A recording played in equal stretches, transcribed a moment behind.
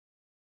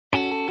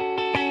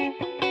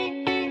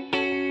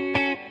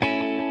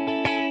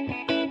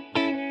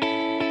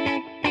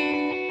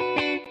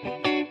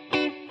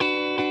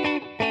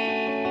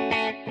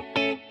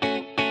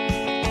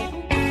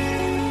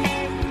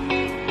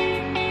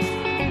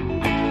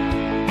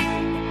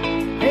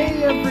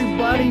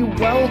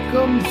everybody.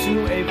 Welcome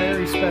to a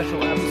very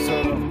special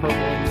episode of Purple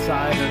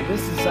Insider.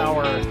 This is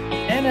our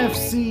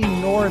NFC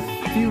North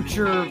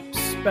Future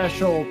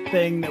special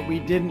thing that we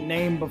didn't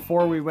name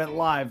before we went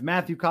live.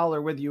 Matthew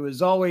Collar with you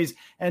as always,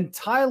 and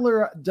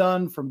Tyler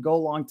Dunn from Go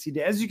Long TD.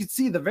 As you can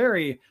see, the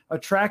very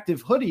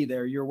attractive hoodie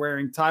there you're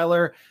wearing,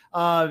 Tyler.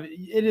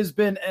 It has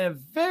been a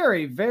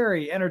very,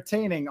 very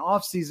entertaining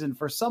offseason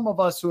for some of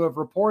us who have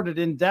reported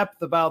in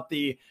depth about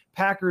the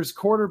Packers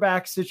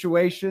quarterback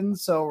situation.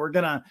 So we're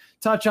going to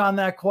touch on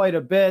that quite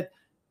a bit.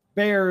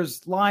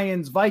 Bears,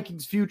 Lions,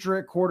 Vikings future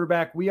at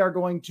quarterback. We are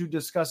going to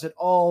discuss it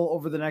all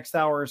over the next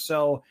hour or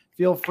so.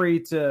 Feel free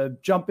to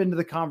jump into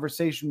the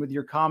conversation with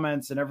your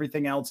comments and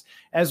everything else,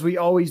 as we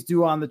always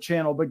do on the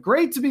channel. But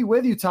great to be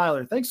with you,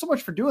 Tyler. Thanks so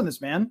much for doing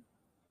this, man.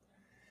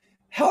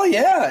 Hell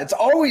yeah. It's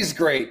always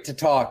great to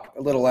talk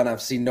a little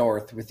NFC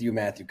North with you,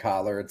 Matthew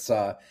Collar. It's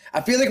I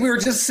feel like we were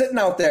just sitting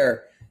out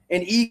there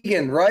in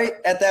Egan, right?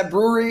 At that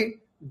brewery,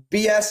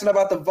 BSing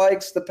about the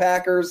Vikes, the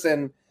Packers,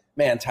 and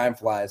man, time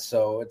flies.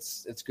 So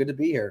it's good to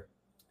be here.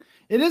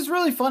 It is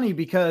really funny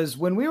because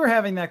when we were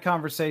having that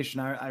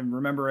conversation, I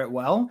remember it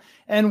well,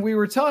 and we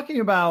were talking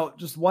about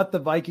just what the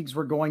Vikings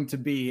were going to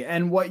be,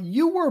 and what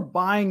you were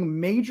buying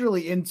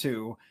majorly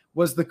into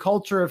was the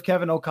culture of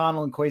Kevin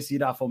O'Connell and Kwesi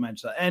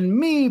Adofo-Mensah. And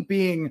me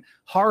being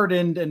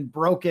hardened and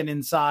broken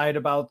inside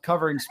about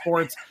covering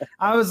sports,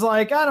 I was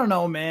like, I don't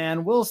know,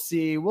 man, we'll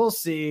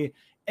see.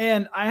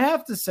 And I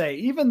have to say,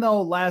 even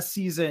though last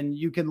season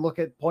you can look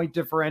at point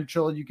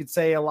differential, you could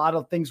say a lot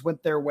of things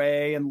went their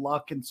way and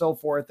luck and so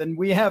forth, and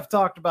we have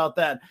talked about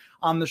that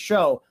on the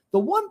show. The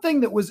one thing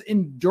that was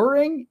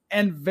enduring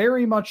and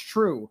very much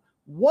true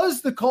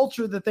was the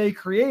culture that they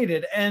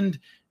created. And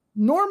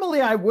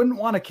normally I wouldn't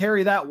want to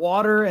carry that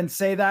water and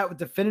say that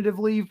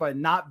definitively by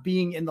not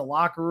being in the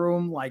locker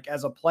room, like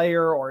as a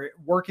player or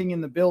working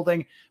in the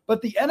building.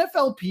 But the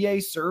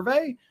NFLPA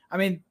survey, I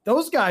mean,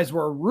 those guys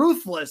were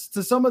ruthless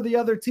to some of the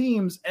other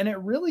teams, and it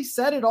really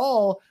said it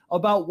all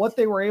about what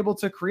they were able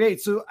to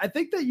create. So I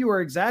think that you were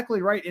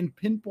exactly right in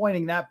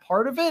pinpointing that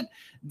part of it.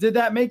 Did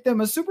that make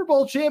them a Super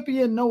Bowl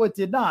champion? No, it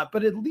did not.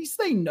 But at least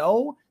they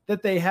know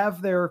that they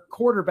have their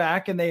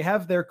quarterback and they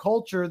have their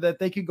culture that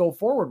they could go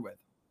forward with.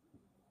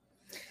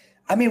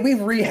 I mean,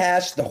 we've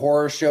rehashed the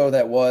horror show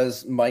that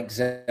was Mike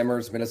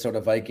Zimmer's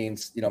Minnesota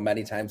Vikings,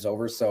 many times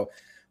over. So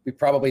we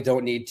probably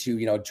don't need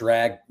to,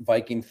 drag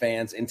Viking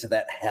fans into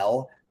that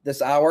hell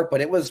this hour, but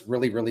it was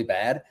really, really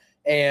bad.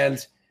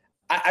 And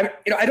I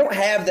don't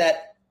have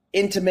that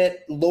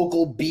intimate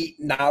local beat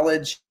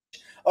knowledge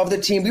of the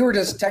team. We were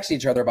just texting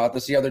each other about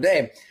this the other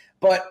day,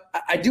 but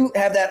I do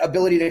have that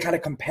ability to kind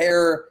of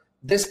compare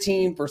this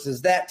team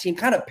versus that team,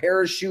 kind of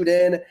parachute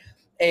in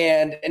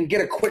and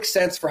get a quick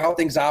sense for how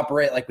things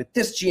operate. Like with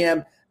this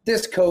GM,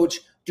 this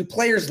coach, do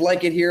players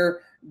like it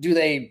here? Do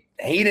they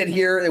hate it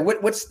here?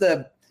 What's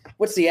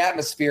the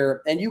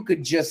atmosphere? And you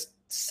could just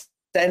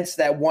sense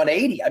that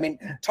 180. I mean,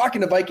 talking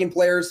to Viking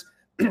players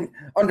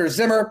under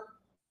Zimmer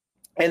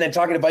and then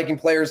talking to Viking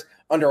players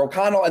under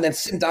O'Connell and then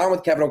sitting down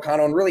with Kevin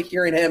O'Connell and really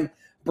hearing him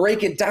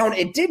break it down,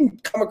 it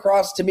didn't come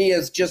across to me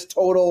as just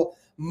total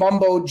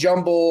mumbo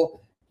jumbo,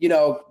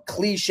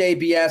 cliche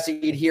BS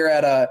that you'd hear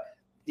at a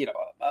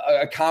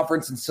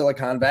conference in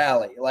Silicon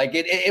Valley. Like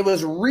it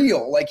was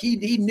real. Like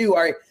he knew,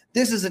 all right,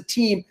 this is a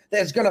team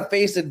that's going to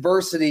face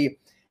adversity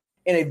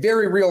in a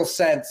very real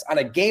sense on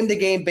a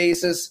game-to-game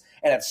basis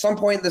and at some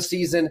point in the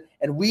season,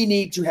 and we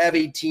need to have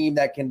a team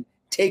that can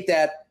take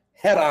that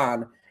head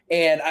on.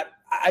 And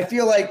I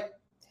feel like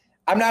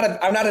I'm not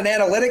an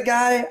analytic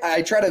guy.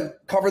 I try to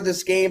cover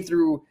this game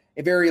through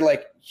a very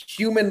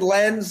human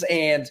lens.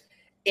 And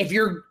if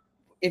you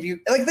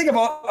think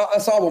about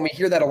us all when we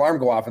hear that alarm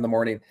go off in the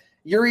morning,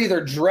 you're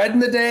either dreading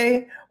the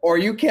day or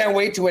you can't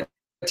wait to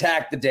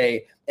attack the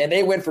day. And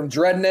they went from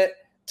dreading it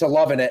to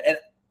loving it. And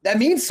that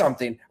means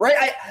something,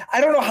 right? I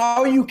don't know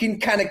how you can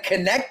kind of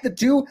connect the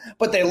two,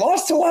 but they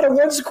lost a lot of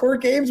one-score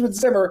games with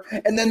Zimmer,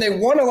 and then they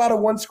won a lot of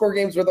one-score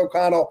games with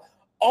O'Connell.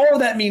 All of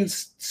that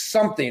means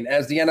something,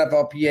 as the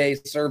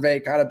NFLPA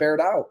survey kind of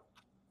bared out.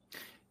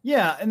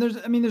 Yeah, and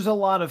there's a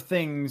lot of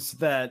things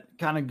that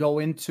kind of go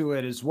into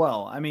it as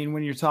well. I mean,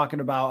 when you're talking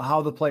about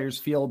how the players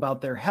feel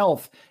about their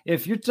health,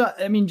 if you're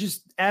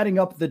just adding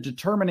up the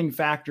determining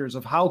factors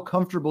of how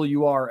comfortable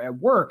you are at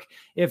work,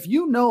 if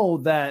you know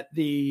that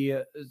the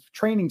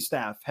training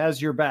staff has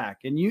your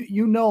back and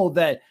you know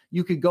that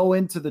you could go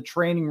into the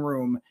training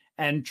room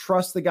and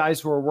trust the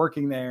guys who are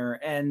working there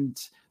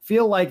and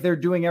feel like they're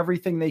doing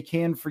everything they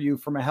can for you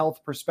from a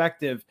health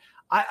perspective,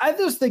 I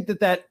just think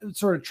that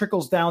sort of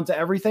trickles down to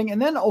everything.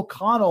 And then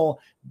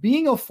O'Connell,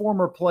 being a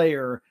former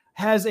player,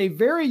 has a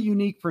very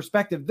unique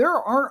perspective. There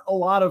aren't a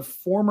lot of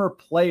former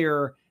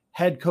player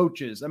head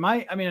coaches. Am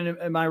I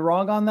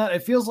wrong on that?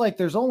 It feels like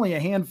there's only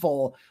a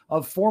handful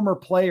of former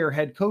player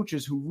head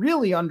coaches who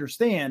really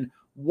understand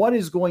what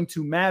is going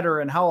to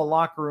matter and how a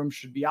locker room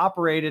should be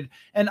operated.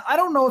 And I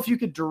don't know if you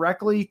could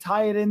directly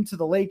tie it into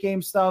the late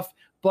game stuff,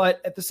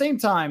 but at the same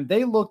time,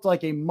 they looked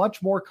like a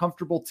much more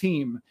comfortable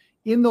team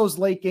in those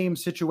late game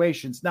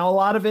situations. Now, a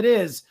lot of it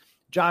is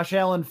Josh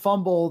Allen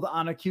fumbled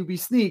on a QB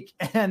sneak.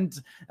 And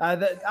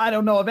I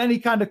don't know of any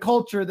kind of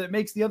culture that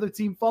makes the other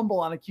team fumble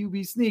on a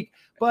QB sneak.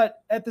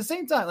 But at the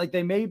same time, like,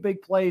 they made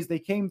big plays. They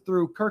came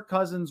through. Kirk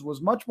Cousins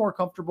was much more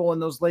comfortable in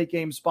those late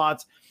game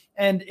spots.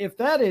 And if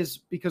that is,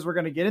 because we're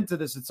going to get into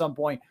this at some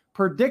point,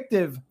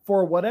 predictive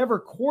for whatever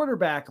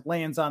quarterback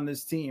lands on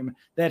this team,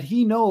 that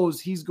he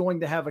knows he's going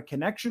to have a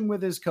connection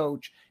with his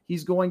coach.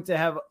 He's going to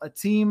have a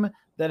team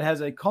that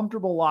has a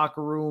comfortable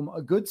locker room,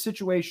 a good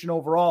situation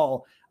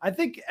overall. I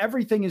think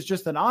everything is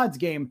just an odds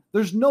game.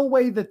 There's no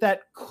way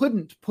that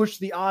couldn't push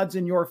the odds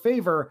in your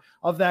favor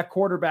of that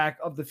quarterback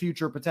of the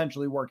future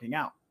potentially working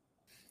out.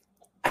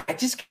 I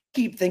just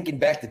keep thinking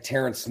back to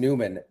Terrence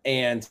Newman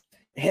and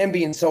him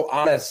being so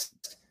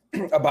honest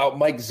about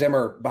Mike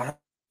Zimmer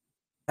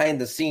behind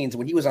the scenes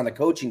when he was on the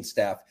coaching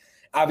staff.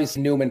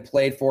 Obviously, Newman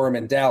played for him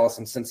in Dallas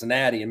and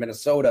Cincinnati and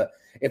Minnesota.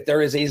 If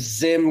there is a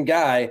Zim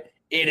guy,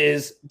 it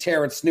is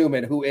Terrence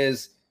Newman, who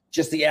is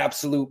just the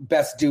absolute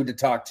best dude to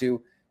talk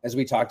to, as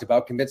we talked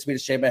about, convinced me to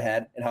shave my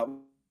head and help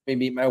me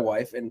meet my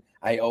wife, and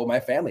I owe my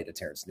family to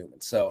Terrence Newman.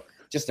 So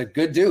just a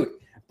good dude.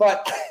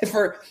 But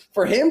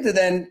for him to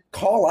then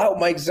call out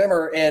Mike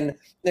Zimmer, and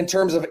in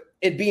terms of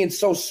it being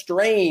so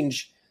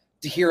strange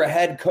to hear a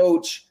head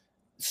coach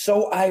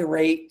so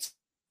irate,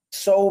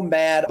 so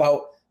mad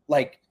about,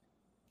 like,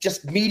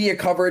 just media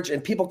coverage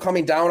and people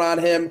coming down on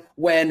him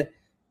when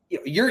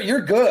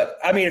you're good.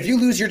 I mean, if you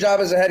lose your job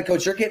as a head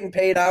coach, you're getting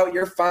paid out,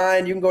 you're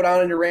fine, you can go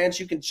down on your ranch,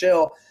 you can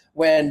chill.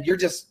 When you're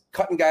just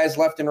cutting guys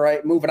left and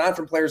right, moving on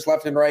from players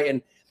left and right,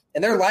 and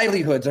their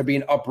livelihoods are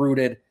being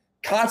uprooted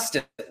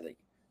constantly.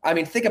 I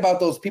mean, think about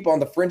those people on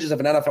the fringes of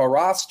an NFL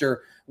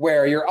roster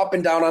where you're up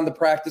and down on the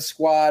practice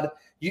squad.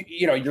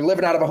 You're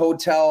living out of a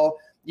hotel.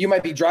 You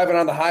might be driving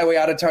on the highway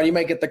out of town. You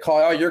might get the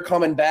call, oh, you're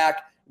coming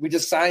back. We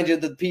just signed you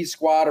to the P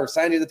squad or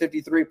signed you to the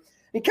 53.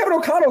 And Kevin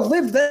O'Connell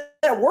lived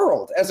that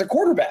world as a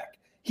quarterback.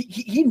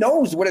 He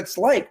knows what it's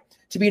like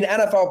to be an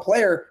NFL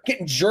player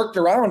getting jerked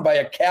around by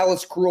a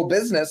callous, cruel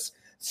business.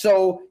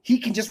 So he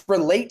can just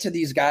relate to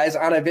these guys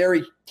on a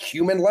very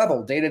human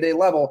level, day-to-day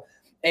level.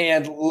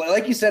 And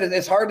like you said,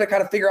 it's hard to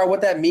kind of figure out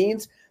what that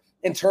means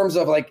in terms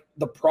of, like,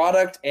 the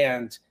product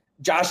and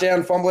Josh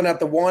Allen fumbling at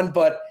the one,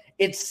 but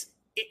it's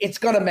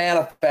going to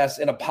manifest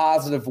in a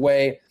positive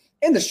way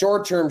in the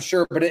short term,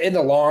 sure, but in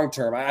the long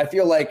term, I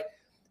feel like,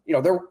 and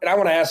I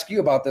want to ask you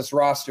about this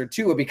roster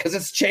too, because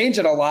it's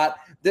changing a lot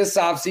this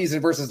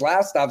offseason versus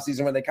last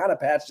offseason when they kind of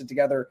patched it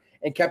together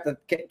and kept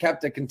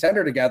a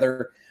contender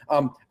together.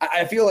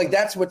 I feel like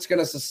that's what's going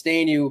to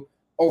sustain you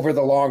over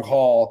the long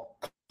haul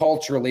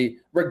culturally,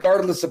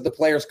 regardless of the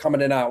players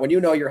coming in and out. When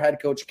your head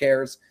coach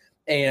cares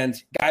and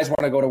guys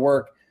want to go to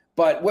work.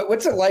 But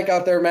what's it like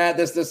out there, Matt,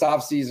 this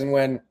offseason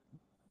when,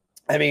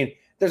 I mean,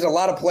 there's a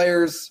lot of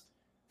players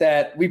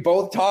that we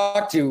both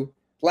talked to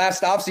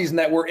last offseason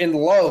that were in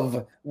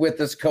love with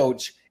this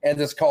coach and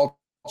this culture.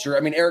 I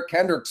mean, Eric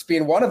Kendricks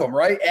being one of them,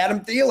 right?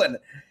 Adam Thielen.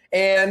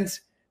 And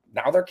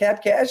now they're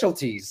cap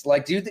casualties.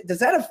 Like, does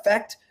that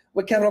affect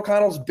what Kevin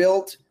O'Connell's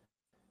built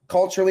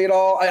culturally at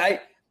all?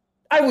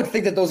 I would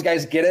think that those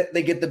guys get it.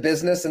 They get the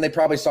business, and they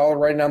probably saw it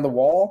writing on the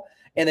wall.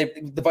 And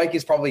the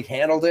Vikings probably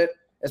handled it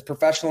as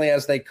professionally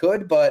as they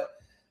could. But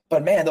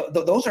man,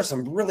 those are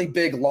some really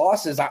big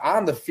losses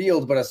on the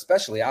field, but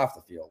especially off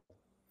the field.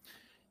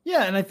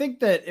 Yeah, and I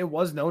think that it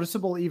was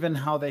noticeable even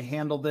how they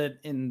handled it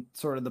in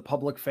sort of the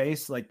public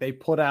face. Like, they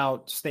put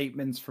out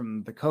statements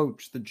from the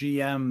coach, the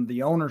GM,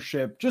 the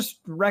ownership, just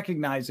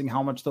recognizing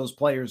how much those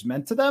players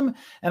meant to them.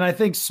 And I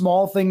think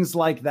small things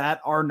like that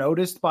are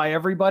noticed by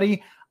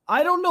everybody.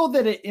 I don't know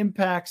that it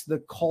impacts the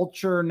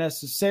culture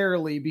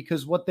necessarily,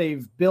 because what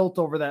they've built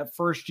over that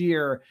first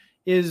year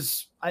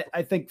is,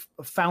 I think,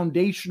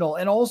 foundational.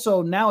 And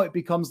also now it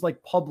becomes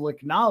like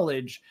public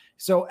knowledge.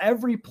 So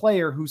every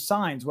player who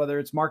signs, whether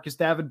it's Marcus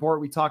Davenport,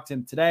 we talked to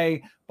him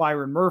today,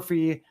 Byron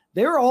Murphy,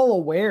 they're all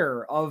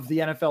aware of the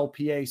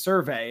NFLPA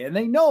survey, and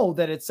they know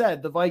that it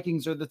said the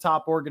Vikings are the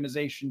top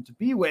organization to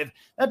be with.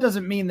 That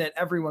doesn't mean that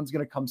everyone's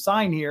going to come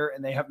sign here,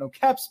 and they have no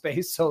cap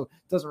space, so it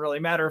doesn't really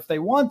matter if they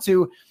want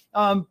to.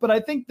 But I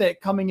think that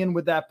coming in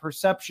with that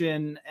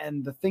perception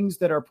and the things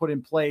that are put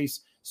in place,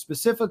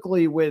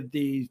 specifically with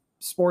the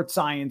sports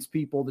science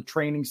people, the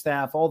training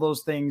staff, all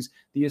those things,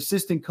 the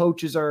assistant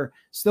coaches are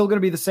still going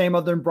to be the same,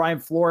 other than Brian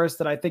Flores,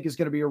 that I think is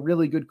going to be a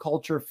really good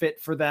culture fit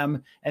for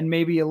them and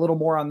maybe a little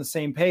more on the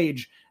same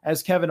page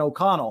as Kevin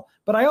O'Connell.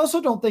 But I also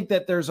don't think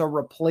that there's a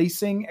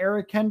replacing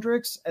Eric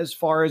Kendricks as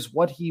far as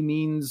what he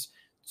means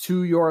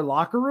to your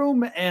locker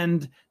room.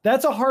 And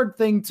that's a hard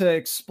thing to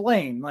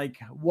explain. Like,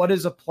 what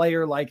does a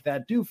player like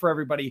that do for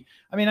everybody?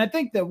 I mean, I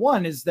think that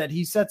one is that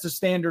he sets a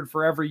standard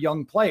for every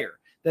young player,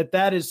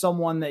 that is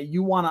someone that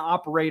you want to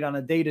operate on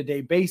a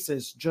day-to-day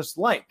basis, just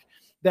like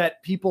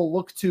that people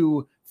look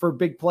to for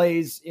big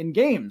plays in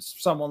games.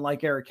 Someone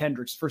like Eric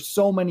Kendricks, for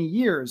so many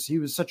years, he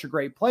was such a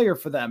great player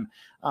for them.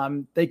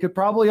 They could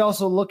probably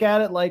also look at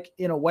it like,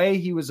 in a way,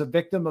 he was a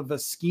victim of a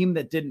scheme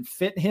that didn't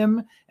fit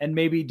him and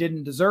maybe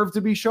didn't deserve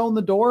to be shown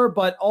the door.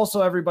 But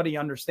also everybody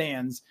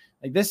understands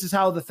Like, this is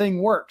how the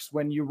thing works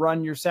when you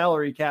run your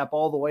salary cap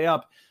all the way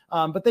up.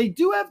 But they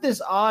do have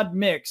this odd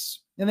mix,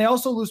 and they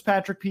also lose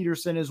Patrick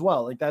Peterson as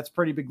well. Like, that's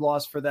pretty big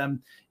loss for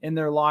them in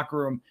their locker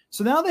room.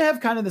 So now they have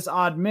kind of this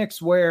odd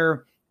mix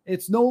where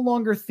it's no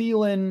longer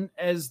Thielen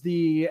as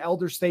the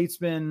elder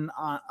statesman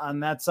on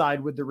that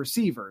side with the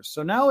receivers.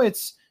 So now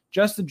it's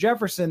Justin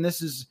Jefferson.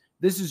 This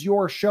is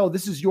your show.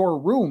 This is your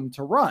room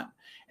to run.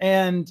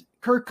 And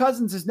Kirk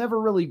Cousins has never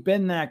really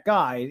been that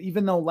guy,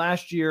 even though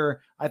last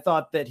year I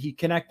thought that he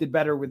connected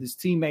better with his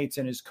teammates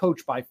and his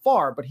coach by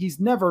far, but he's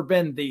never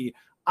been the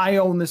I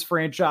own this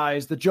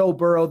franchise, the Joe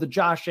Burrow, the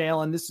Josh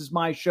Allen, this is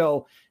my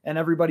show, and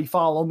everybody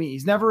follow me.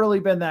 He's never really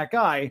been that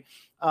guy.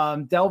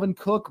 Dalvin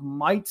Cook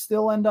might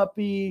still end up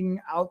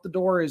being out the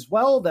door as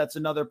well. That's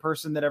another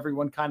person that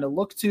everyone kind of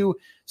looked to.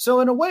 So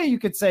in a way, you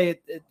could say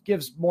it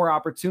gives more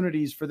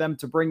opportunities for them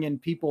to bring in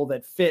people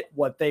that fit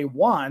what they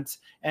want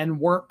and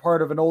weren't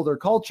part of an older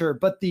culture.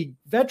 But the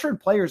veteran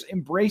players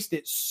embraced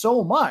it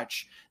so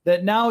much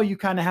that now you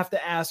kind of have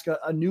to ask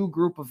a new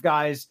group of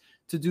guys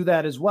to do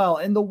that as well.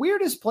 And the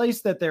weirdest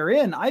place that they're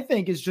in, I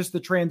think, is just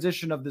the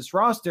transition of this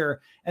roster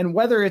and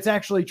whether it's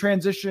actually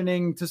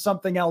transitioning to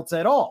something else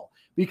at all.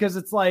 Because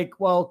it's like,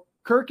 well,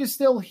 Kirk is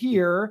still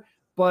here,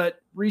 but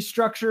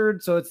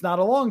restructured, so it's not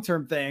a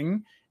long-term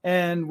thing.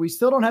 And we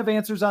still don't have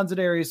answers on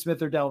Zadarius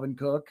Smith or Dalvin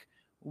Cook.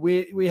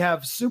 We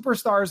have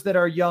superstars that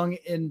are young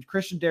in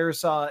Christian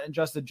Darrisaw and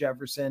Justin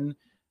Jefferson.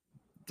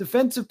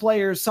 Defensive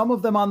players, some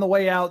of them on the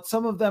way out,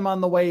 some of them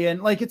on the way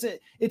in. Like,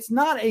 it's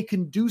not a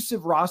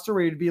conducive roster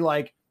where you'd be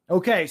like,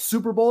 okay,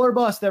 Super Bowl or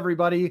bust,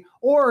 everybody.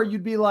 Or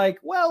you'd be like,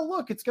 well,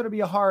 look, it's going to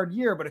be a hard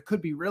year, but it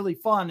could be really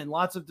fun and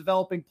lots of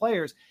developing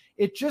players.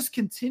 It just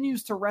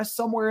continues to rest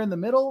somewhere in the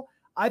middle.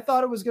 I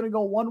thought it was going to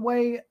go one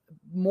way,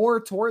 more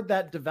toward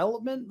that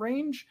development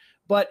range,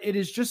 but it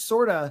is just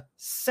sort of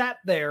sat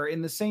there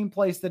in the same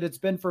place that it's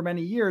been for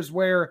many years,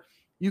 where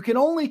you can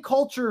only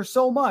culture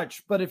so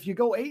much, but if you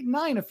go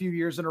 8-9 a few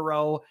years in a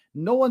row,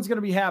 no one's going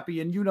to be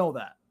happy, and you know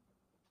that.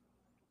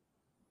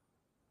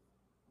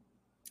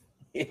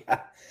 Yeah.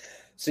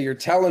 So you're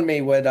telling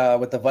me what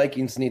the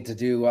Vikings need to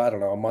do, I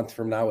don't know, a month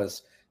from now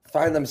is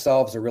find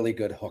themselves a really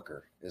good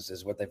hooker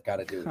is what they've got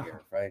to do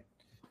here, right?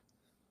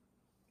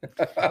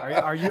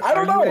 Are you? I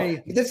don't know.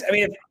 I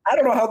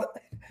don't know how.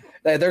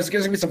 There's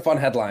going to be some fun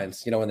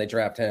headlines, when they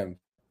draft him.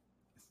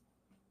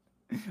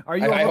 Are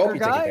you a hooker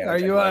guy?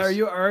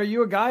 Are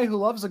you a guy who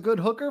loves a good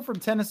hooker from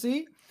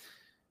Tennessee?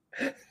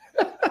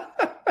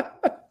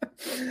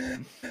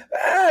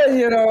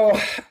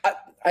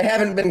 I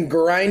haven't been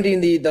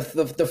grinding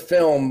the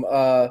film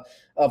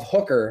of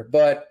Hooker,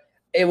 but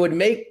it would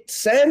make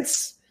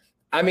sense.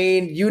 I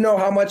mean, you know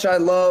how much I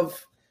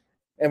love,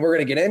 and we're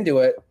going to get into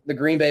it, the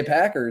Green Bay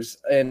Packers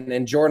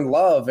and Jordan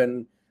Love.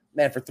 And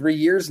man, for 3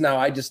 years now,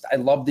 I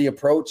love the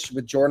approach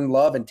with Jordan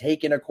Love and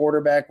taking a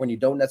quarterback when you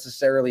don't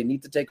necessarily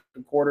need to take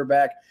a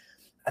quarterback.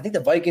 I think the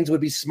Vikings would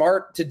be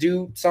smart to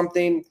do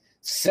something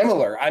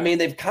similar. I mean,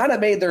 they've kind of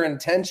made their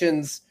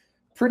intentions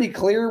pretty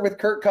clear with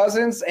Kirk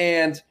Cousins.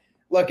 And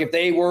look, if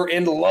they were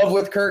in love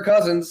with Kirk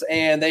Cousins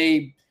and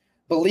they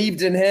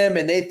believed in him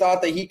and they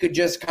thought that he could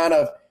just kind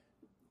of,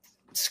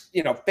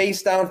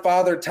 face down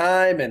father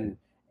time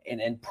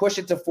and push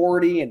it to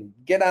 40 and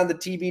get on the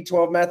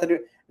TB12 method,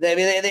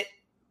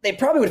 they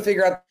probably would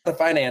figure out the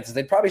finances.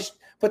 They'd probably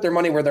put their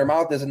money where their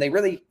mouth is, and they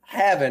really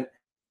haven't.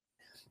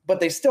 But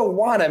they still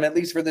want him, at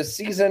least for this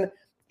season.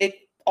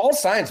 All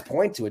signs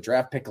point to a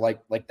draft pick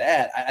like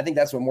that. I think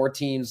that's what more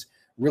teams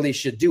really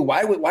should do.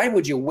 Why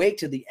would you wait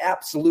to the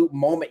absolute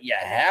moment you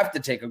have to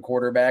take a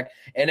quarterback,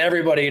 and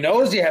everybody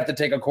knows you have to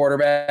take a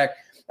quarterback?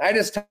 I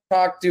just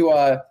talked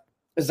to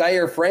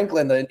Zaire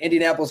Franklin, the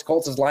Indianapolis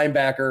Colts'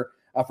 linebacker,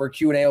 for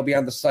Q&A. Will be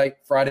on the site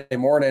Friday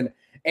morning.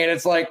 And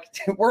it's like,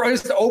 we're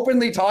just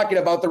openly talking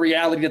about the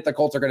reality that the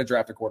Colts are going to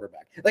draft a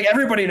quarterback. Like,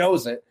 everybody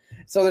knows it.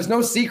 So there's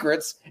no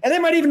secrets. And they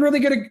might even really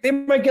get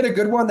a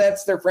good one.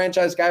 That's their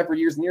franchise guy for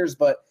years and years.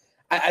 But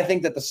I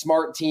think that the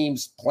smart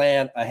teams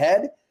plan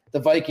ahead.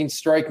 The Vikings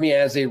strike me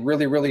as a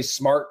really, really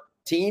smart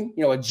team.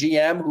 A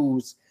GM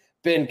who's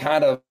been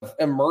kind of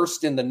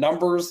immersed in the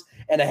numbers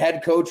and a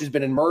head coach who's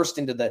been immersed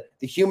into the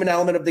human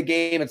element of the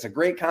game. It's a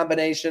great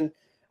combination.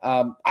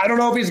 I don't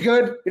know if he's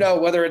good,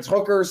 whether it's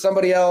Hooker or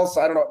somebody else.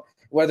 I don't know.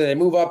 Whether they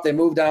move up, they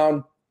move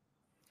down.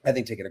 I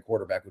think taking a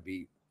quarterback would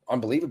be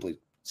unbelievably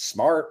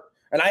smart.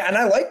 And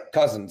I like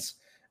Cousins.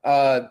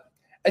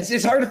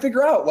 It's hard to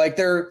figure out. Like,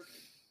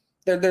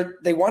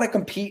 they want to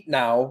compete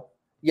now,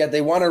 yet they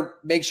want to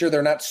make sure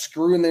they're not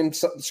screwing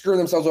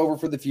themselves over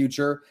for the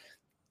future.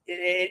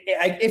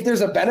 If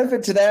there's a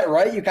benefit to that,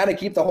 right, you kind of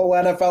keep the whole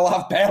NFL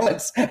off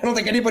balance. I don't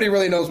think anybody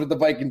really knows what the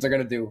Vikings are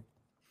going to do.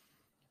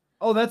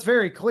 Oh, that's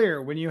very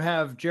clear. When you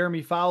have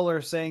Jeremy Fowler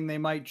saying they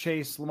might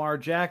chase Lamar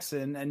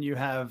Jackson and you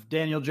have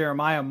Daniel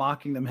Jeremiah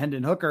mocking them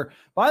Hendon Hooker.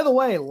 By the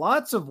way,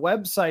 lots of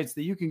websites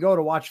that you can go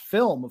to watch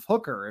film of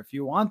Hooker if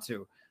you want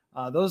to.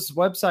 Those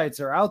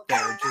websites are out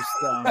there.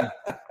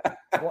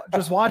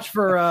 Just watch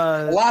for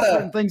a lot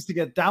of things to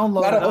get downloaded. A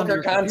lot of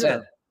Hooker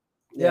content.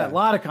 Yeah, a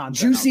lot of content.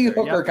 Juicy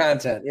Hooker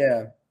content.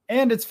 Yeah.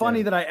 And it's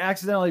funny that I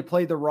accidentally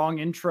played the wrong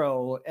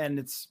intro,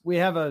 and we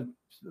have a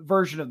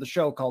version of the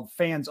show called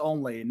Fans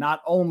Only,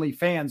 not Only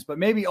Fans, but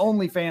maybe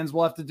Only Fans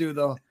will have to do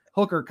the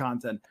hooker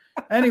content.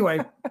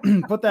 Anyway,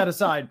 put that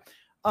aside.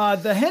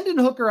 The Hendon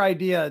Hooker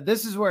idea,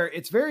 this is where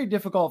it's very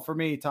difficult for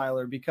me,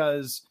 Tyler,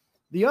 because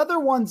the other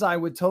ones I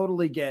would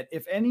totally get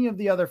if any of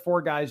the other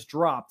four guys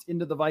dropped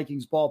into the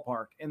Vikings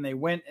ballpark and they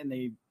went and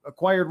they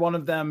acquired one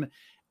of them.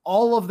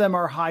 All of them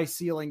are high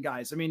ceiling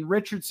guys. I mean,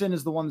 Richardson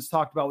is the one that's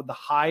talked about with the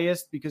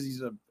highest because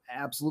he's an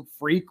absolute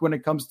freak when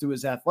it comes to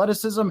his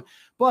athleticism,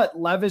 but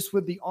Levis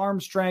with the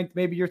arm strength,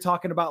 maybe you're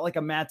talking about like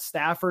a Matt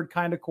Stafford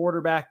kind of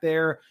quarterback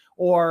there,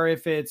 or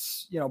if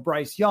it's,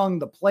 Bryce Young,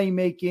 the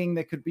playmaking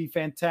that could be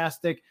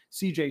fantastic.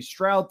 CJ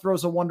Stroud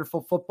throws a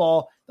wonderful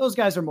football. Those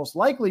guys are most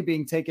likely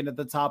being taken at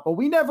the top, but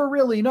we never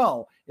really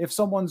know if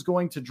someone's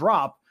going to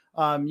drop.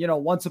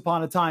 Once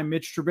upon a time,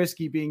 Mitch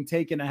Trubisky being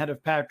taken ahead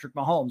of Patrick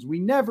Mahomes. We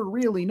never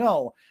really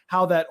know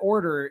how that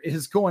order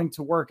is going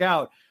to work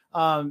out.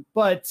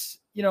 But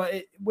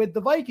with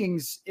the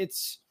Vikings,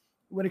 it's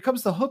when it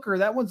comes to Hooker,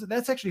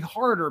 that's actually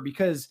harder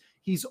because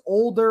he's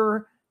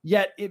older,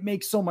 yet it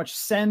makes so much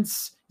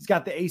sense. He's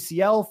got the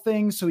ACL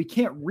thing, so he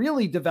can't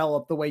really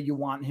develop the way you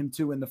want him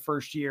to in the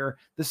first year,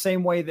 the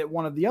same way that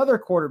one of the other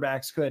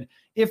quarterbacks could.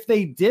 If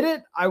they did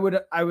it, I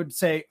would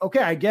say, okay,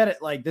 I get it.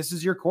 Like, this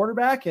is your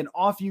quarterback and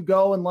off you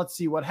go and let's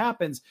see what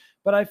happens.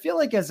 But I feel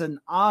like as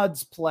an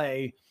odds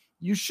play,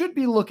 you should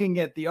be looking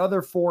at the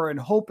other four and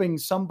hoping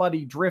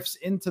somebody drifts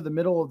into the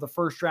middle of the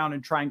first round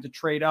and trying to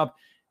trade up,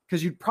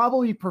 because you'd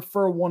probably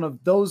prefer one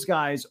of those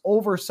guys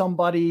over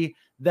somebody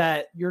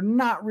that you're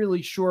not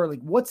really sure, like,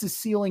 what's his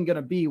ceiling going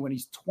to be when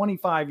he's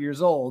 25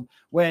 years old,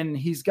 when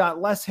he's got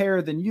less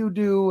hair than you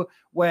do,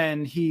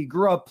 when he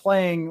grew up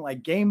playing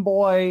like Game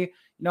Boy.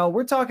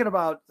 We're talking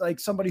about like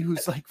somebody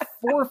who's like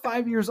 4 or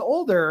 5 years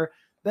older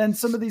than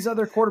some of these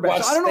other quarterbacks.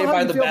 Watch I don't know how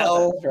you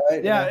feel about that.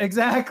 Right? Yeah,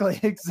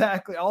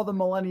 exactly. All the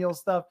millennial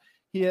stuff.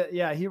 He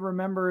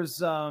remembers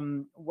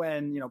when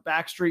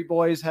Backstreet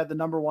Boys had the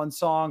 #1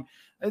 song.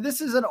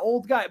 This is an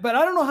old guy, but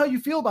I don't know how you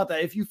feel about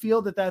that. If you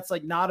feel that that's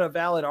like not a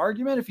valid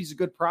argument, if he's a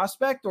good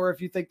prospect, or if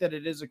you think that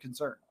it is a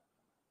concern.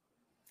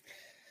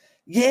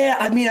 Yeah,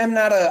 I mean, I'm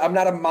not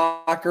a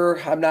mocker.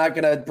 I'm not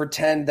going to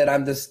pretend that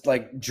I'm this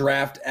like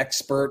draft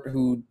expert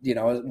who,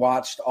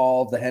 watched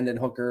all the Hendon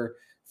Hooker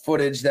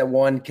footage that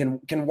one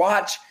can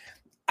watch.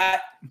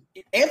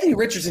 Anthony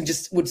Richardson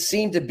just would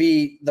seem to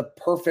be the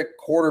perfect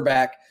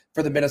quarterback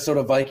for the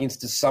Minnesota Vikings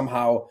to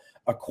somehow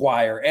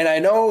acquire. And I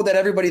know that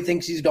everybody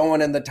thinks he's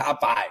going in the top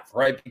 5,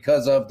 right?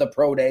 Because of the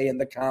pro day and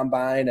the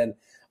combine. And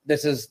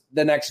this is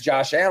the next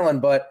Josh Allen.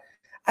 But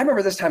I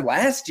remember this time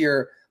last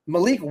year,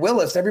 Malik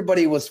Willis,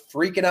 everybody was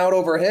freaking out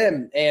over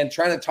him and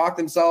trying to talk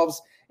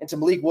themselves into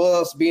Malik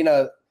Willis being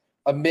a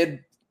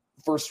mid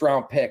first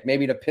round pick,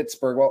 maybe to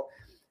Pittsburgh. Well,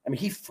 I mean,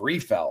 he free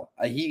fell.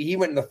 He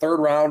went in the 3rd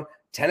round.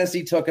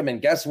 Tennessee took him,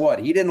 and guess what?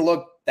 He didn't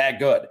look that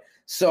good.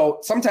 So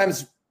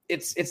sometimes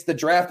it's the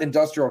draft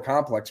industrial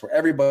complex where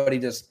everybody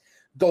just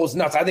goes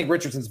nuts. I think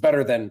Richardson's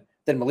better than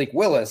Malik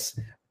Willis,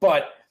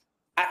 but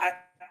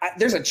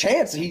there's a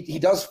chance he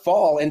does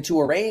fall into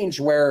a range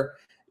where,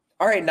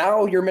 all right,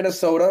 now you're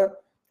Minnesota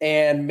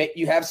and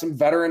you have some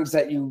veterans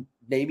that you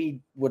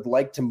maybe would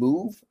like to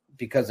move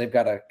because they've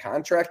got a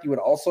contract you would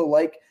also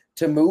like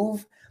to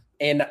move,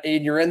 and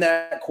you're in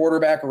that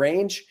quarterback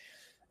range.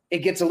 It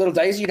gets a little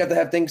dicey. You'd have to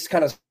have things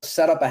kind of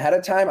set up ahead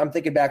of time. I'm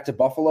thinking back to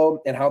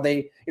Buffalo and how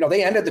they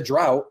ended the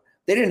drought.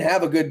 They didn't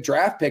have a good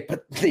draft pick,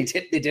 but they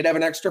did have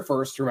an extra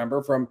first,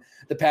 remember, from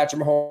the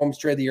Patrick Mahomes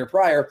trade the year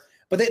prior.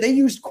 But they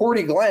used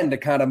Cordy Glenn to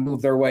kind of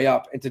move their way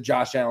up into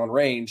Josh Allen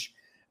range.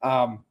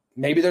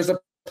 Maybe there's a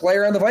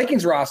player on the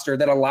Vikings roster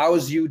that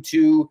allows you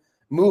to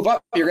move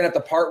up. You're going to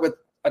have to part with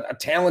a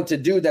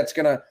talented dude that's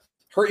going to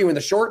hurt you in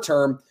the short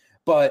term,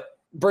 but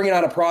bringing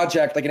on a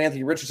project like an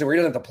Anthony Richardson where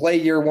he doesn't have to play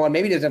year 1,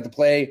 maybe he doesn't have to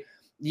play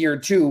year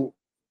 2,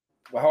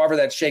 however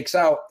that shakes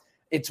out,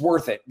 it's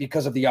worth it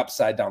because of the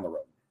upside down the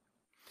road.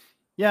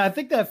 Yeah, I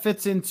think that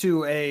fits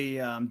into a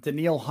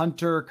Danielle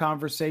Hunter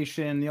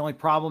conversation. The only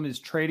problem is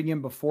trading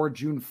him before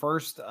June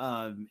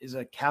 1st is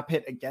a cap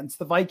hit against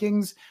the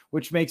Vikings,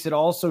 which makes it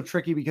also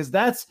tricky because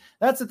that's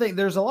the thing.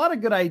 There's a lot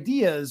of good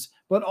ideas,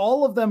 but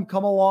all of them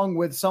come along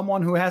with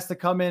someone who has to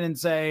come in and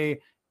say,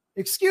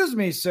 excuse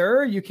me,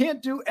 sir, you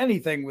can't do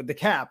anything with the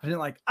cap. And you're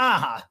like,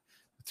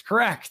 it's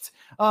correct.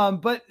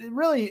 But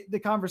really the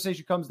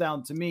conversation comes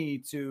down to me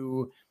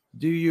to,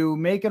 do you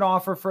make an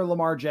offer for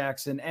Lamar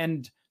Jackson?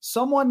 And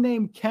someone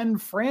named Ken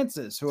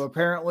Francis, who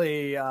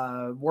apparently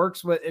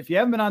works with, if you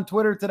haven't been on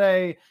Twitter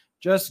today,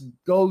 just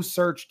go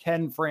search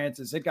Ken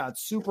Francis. It got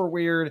super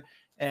weird,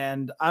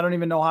 and I don't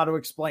even know how to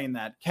explain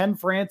that. Ken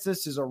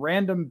Francis is a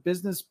random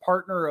business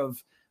partner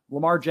of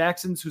Lamar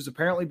Jackson's, who's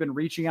apparently been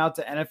reaching out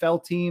to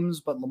NFL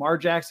teams, but Lamar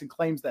Jackson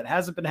claims that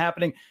hasn't been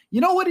happening.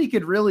 You know what he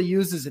could really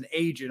use as an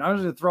agent? I'm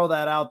just going to throw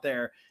that out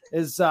there.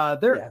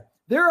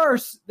 There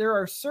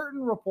are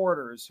certain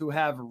reporters who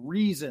have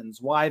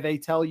reasons why they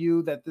tell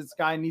you that this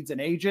guy needs an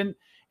agent.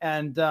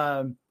 And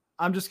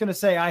I'm just going to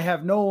say I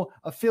have no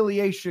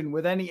affiliation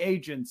with any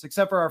agents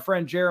except for our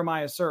friend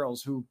Jeremiah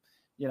Searles, who,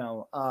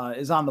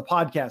 is on the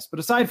podcast. But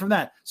aside from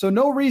that, so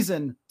no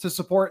reason to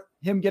support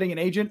him getting an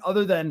agent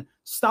other than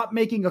stop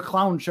making a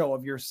clown show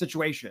of your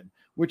situation,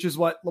 which is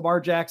what Lamar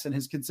Jackson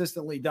has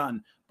consistently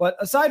done. But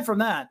aside from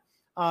that,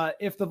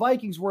 if the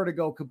Vikings were to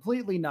go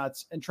completely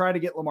nuts and try to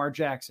get Lamar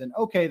Jackson,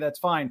 okay, that's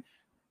fine.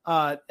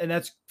 And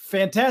that's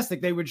fantastic.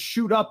 They would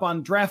shoot up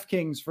on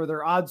DraftKings for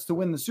their odds to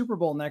win the Super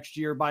Bowl next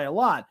year by a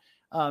lot.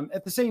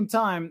 At the same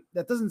time,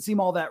 that doesn't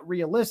seem all that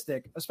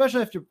realistic,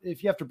 especially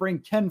if you have to bring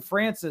Ken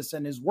Francis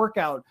and his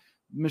workout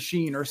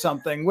machine or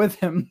something with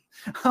him.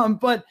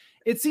 But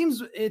it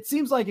seems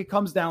like it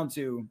comes down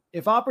to,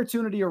 if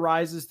opportunity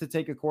arises to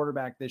take a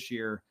quarterback this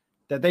year,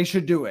 that they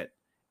should do it.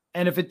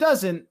 And if it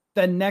doesn't,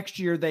 then next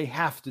year they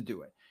have to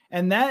do it.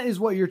 And that is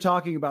what you're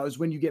talking about, is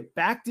when you get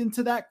backed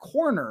into that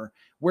corner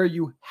where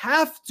you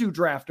have to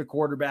draft a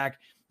quarterback,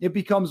 it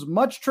becomes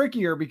much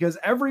trickier because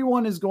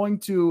everyone is going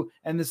to,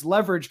 and this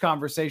leverage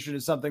conversation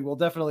is something we'll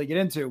definitely get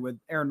into with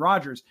Aaron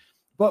Rodgers.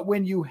 But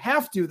when you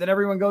have to, then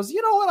everyone goes,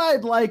 you know what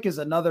I'd like is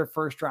another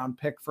first round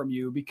pick from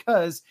you,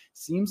 because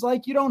seems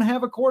like you don't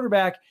have a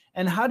quarterback.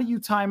 And how do you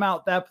time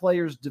out that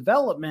player's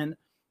development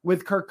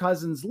with Kirk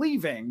Cousins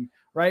leaving,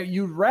 right?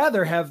 You'd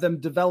rather have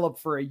them develop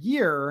for a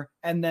year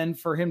and then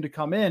for him to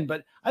come in.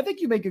 But I think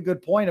you make a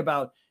good point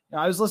about,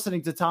 I was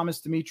listening to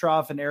Thomas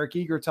Dimitroff and Eric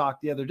Eager talk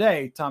the other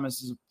day.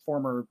 Thomas is a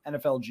former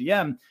NFL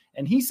GM,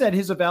 and he said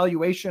his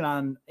evaluation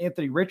on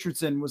Anthony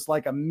Richardson was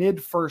like a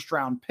mid first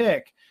round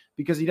pick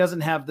because he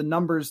doesn't have the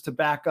numbers to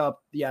back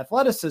up the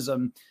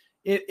athleticism.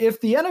 If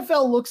the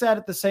NFL looks at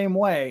it the same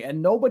way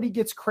and nobody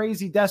gets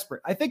crazy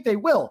desperate, I think they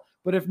will.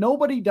 But if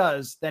nobody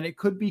does, then it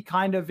could be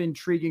kind of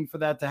intriguing for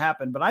that to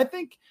happen. But I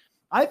think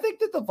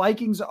that the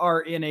Vikings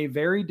are in a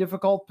very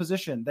difficult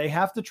position. They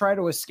have to try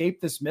to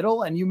escape this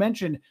middle. And you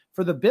mentioned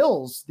for the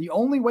Bills, the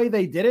only way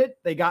they did it,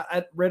 they got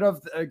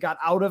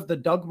out of the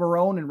Doug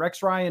Marrone and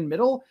Rex Ryan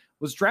middle,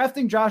 was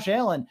drafting Josh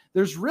Allen.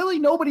 There's really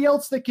nobody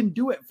else that can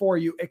do it for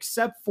you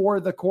except for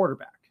the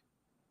quarterback.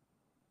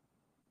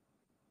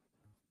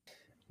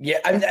 Yeah,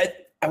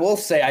 I will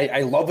say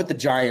I love what the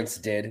Giants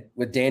did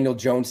with Daniel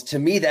Jones. To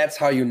me, that's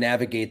how you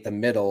navigate the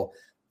middle.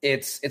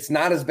 It's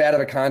not as bad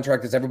of a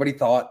contract as everybody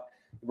thought.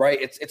 Right,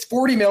 it's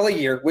 $40 million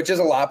a year, which is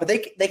a lot, but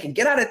they can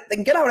get out. They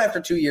can get out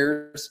after 2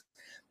 years.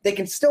 They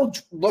can still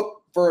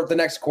look for the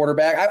next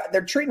quarterback.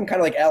 They're treating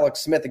kind of like Alex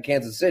Smith in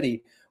Kansas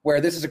City,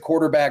 where this is a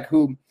quarterback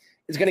who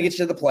is going to get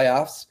you to the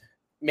playoffs,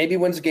 maybe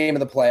wins a game in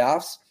the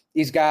playoffs.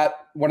 He's got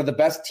one of the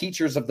best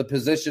teachers of the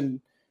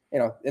position,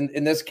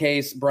 in this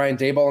case, Brian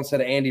Daboll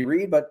instead of Andy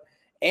Reid. But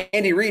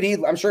Andy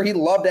Reid, I'm sure he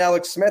loved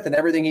Alex Smith and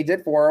everything he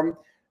did for him,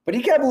 but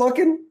he kept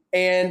looking,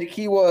 and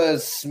he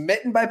was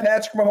smitten by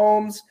Patrick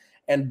Mahomes.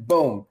 And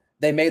boom,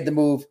 they made the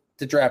move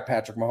to draft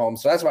Patrick Mahomes.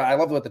 So that's why I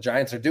love what the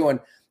Giants are doing.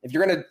 If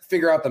you're going to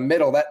figure out the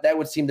middle, that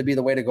would seem to be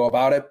the way to go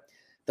about it.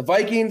 The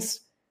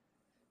Vikings,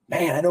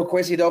 man, I know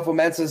Kwesi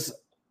Adolfo-Mensa's,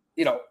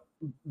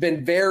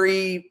 been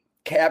very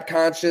cap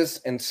conscious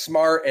and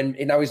smart, and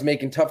now he's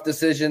making tough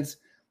decisions.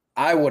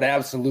 I would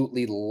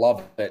absolutely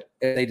love it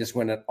if they just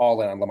went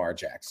all in on Lamar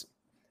Jackson.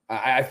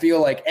 I feel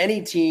like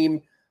any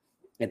team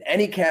in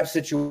any cap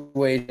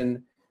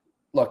situation,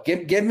 look,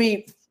 give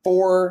me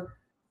 4,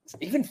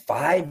 even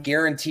 5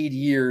 guaranteed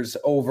years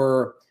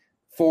over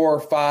 4 or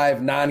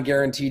 5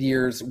 non-guaranteed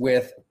years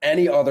with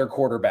any other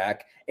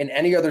quarterback in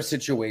any other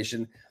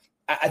situation.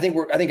 I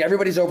think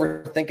everybody's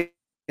overthinking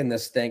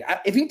this thing.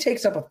 If he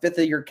takes up a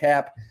 5th-year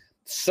cap,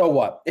 so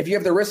what? If you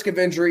have the risk of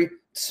injury,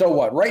 so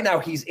what? Right now,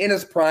 he's in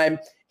his prime.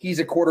 He's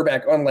a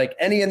quarterback unlike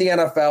any in the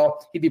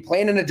NFL. He'd be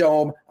playing in a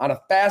dome on a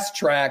fast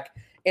track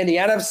in the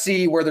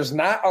NFC where there's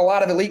not a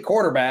lot of elite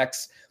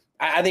quarterbacks.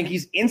 I think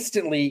he's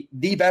instantly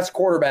the best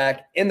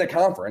quarterback in the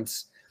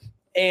conference.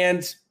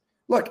 And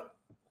look,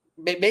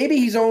 maybe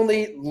he's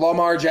only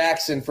Lamar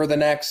Jackson for the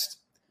next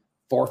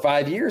 4 or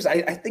 5 years.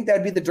 I think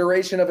that'd be the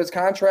duration of his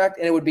contract,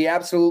 and it would be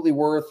absolutely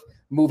worth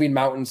moving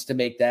mountains to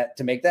make that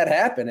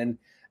happen. And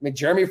I mean,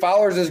 Jeremy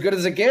Fowler's as good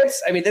as it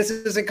gets. I mean, this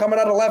isn't coming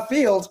out of left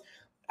field.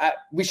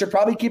 We should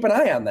probably keep an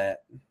eye on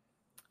that.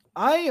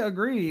 I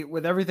agree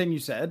with everything you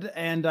said,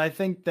 and I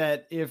think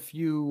that if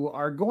you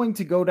are going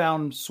to go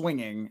down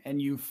swinging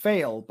and you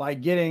fail by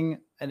getting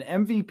an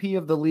MVP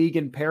of the league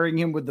and pairing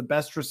him with the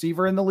best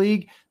receiver in the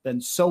league,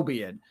 then so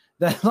be it.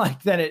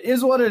 Then it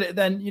is what it is.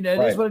 Then it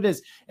is what it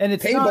is, and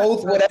it's pay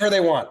both whatever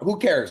they want. Who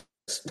cares?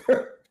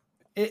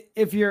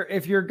 If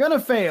you're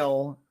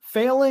gonna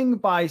failing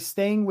by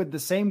staying with the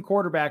same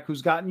quarterback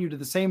who's gotten you to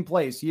the same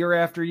place year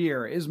after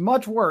year is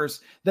much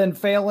worse than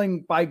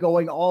failing by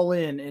going all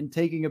in and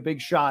taking a big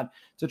shot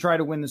to try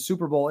to win the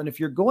Super Bowl. And if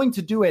you're going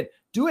to do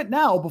it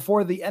now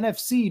before the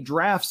NFC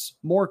drafts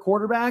more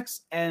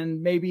quarterbacks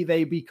and maybe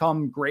they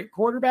become great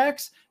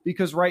quarterbacks,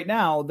 because right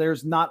now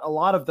there's not a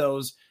lot of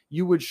those.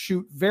 You would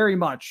shoot very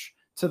much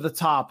to the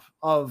top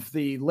of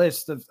the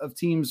list of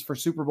teams for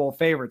Super Bowl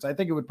favorites. I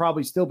think it would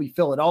probably still be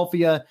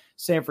Philadelphia,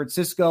 San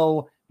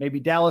Francisco, maybe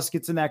Dallas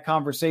gets in that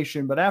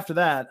conversation. But after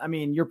that, I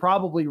mean, you're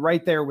probably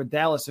right there with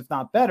Dallas, if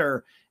not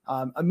better.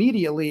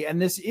 immediately.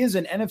 And this is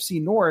an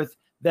NFC North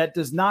that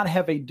does not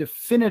have a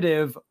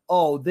definitive,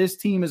 oh, this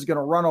team is going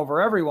to run over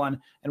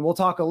everyone. And we'll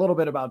talk a little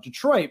bit about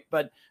Detroit,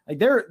 but like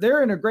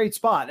they're in a great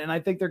spot. And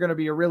I think they're going to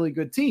be a really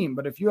good team.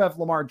 But if you have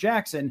Lamar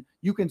Jackson,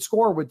 you can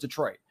score with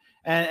Detroit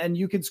and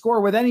you can score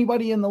with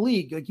anybody in the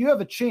league. Like you have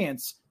a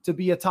chance to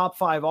be a top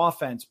 5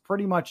 offense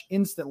pretty much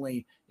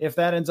instantly if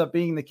that ends up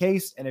being the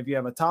case. And if you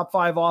have a top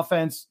 5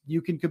 offense,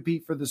 you can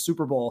compete for the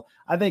Super Bowl.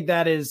 I think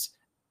that is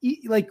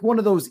like one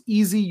of those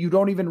easy, you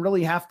don't even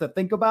really have to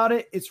think about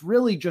it. It's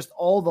really just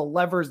all the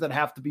levers that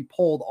have to be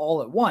pulled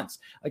all at once.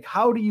 Like,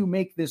 how do you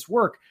make this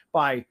work?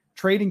 By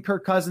trading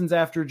Kirk Cousins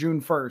after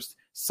June 1st,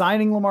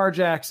 signing Lamar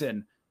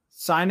Jackson,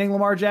 signing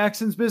Lamar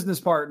Jackson's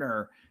business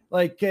partner,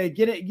 like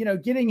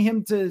getting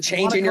him to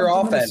changing your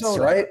offense,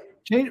 right?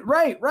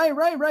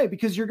 Right.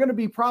 Because you're going to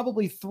be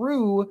probably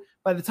through,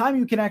 by the time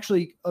you can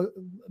actually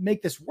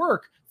make this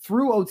work,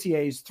 through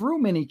OTAs,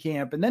 through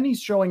minicamp, and then he's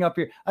showing up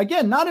here.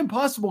 Again, not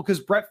impossible because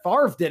Brett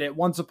Favre did it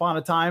once upon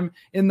a time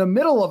in the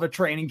middle of a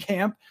training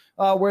camp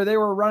where they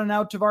were running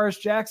out Tavares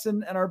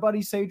Jackson and our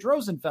buddy Sage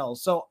Rosenfels.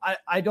 So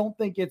I don't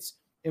think it's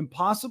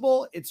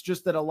impossible. It's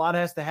just that a lot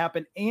has to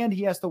happen, and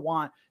he has to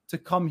want to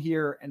come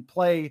here and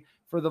play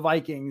for the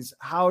Vikings.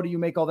 How do you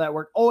make all that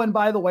work? Oh, and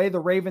by the way, the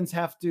Ravens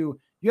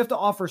you have to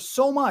offer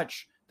so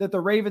much that the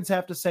Ravens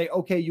have to say,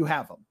 okay, you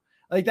have them.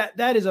 Like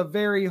that is a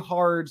very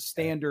hard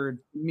standard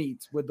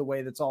meet with the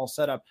way that's all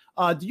set up.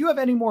 Do you have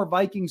any more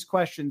Vikings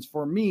questions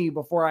for me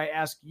before I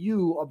ask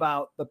you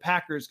about the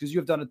Packers? Because you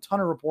have done a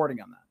ton of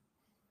reporting on that.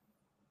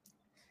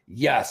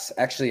 Yes,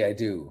 actually I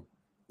do.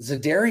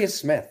 Zadarius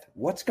Smith,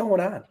 what's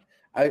going on?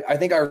 I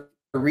think our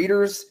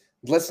readers,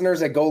 listeners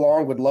that go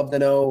along would love to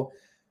know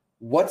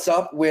what's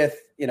up with,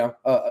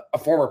 a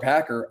former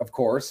Packer, of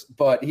course,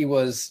 but he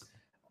was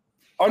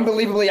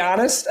unbelievably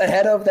honest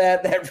ahead of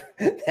that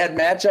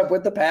matchup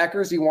with the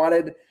Packers. He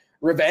wanted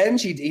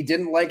revenge. He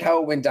didn't like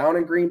how it went down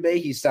in Green Bay.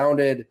 He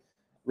sounded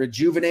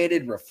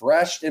rejuvenated,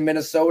 refreshed in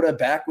Minnesota,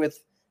 back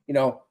with,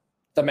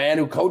 the man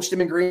who coached him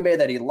in Green Bay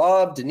that he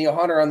loved, Daniil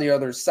Hunter on the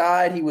other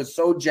side. He was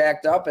so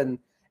jacked up, and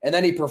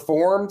then he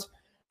performed.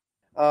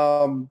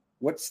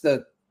 What's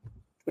the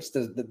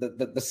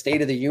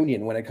state of the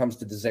union when it comes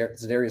to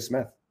Zadarius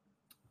Smith?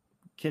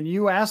 Can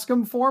you ask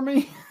him for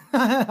me?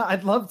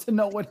 I'd love to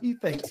know what he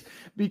thinks,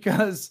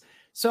 because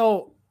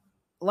so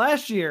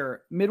last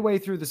year, midway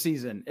through the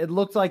season, it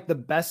looked like the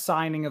best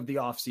signing of the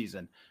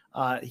offseason.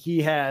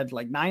 He had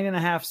like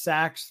 9.5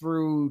 sacks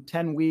through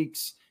 10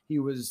 weeks. He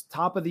was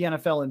top of the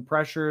NFL in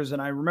pressures.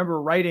 And I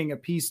remember writing a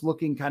piece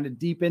looking kind of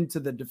deep into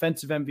the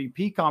defensive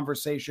MVP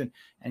conversation,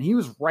 and he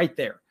was right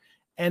there.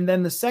 And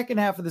then the second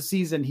half of the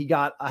season, he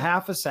got a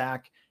half a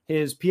sack.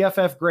 His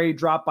PFF grade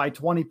dropped by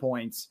 20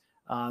 points.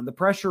 The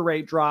pressure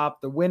rate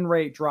dropped, the win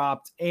rate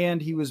dropped,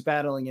 and he was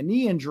battling a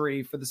knee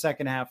injury for the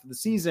second half of the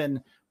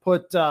season.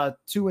 Put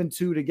 2 and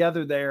 2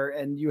 together there,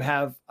 and you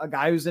have a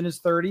guy who's in his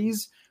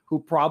 30s who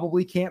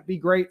probably can't be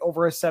great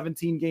over a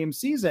 17-game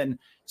season.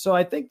 So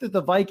I think that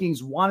the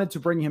Vikings wanted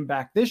to bring him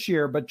back this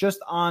year, but just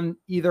on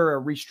either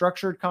a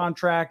restructured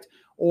contract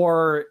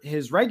or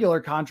his regular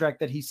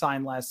contract that he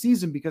signed last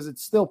season, because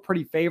it's still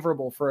pretty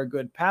favorable for a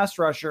good pass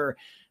rusher.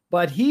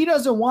 But he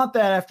doesn't want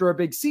that after a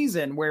big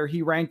season where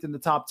he ranked in the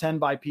top 10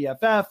 by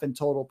PFF and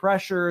total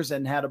pressures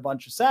and had a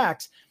bunch of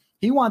sacks.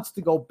 He wants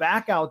to go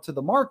back out to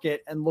the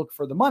market and look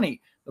for the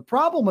money. The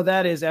problem with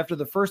that is after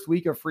the first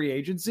week of free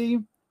agency,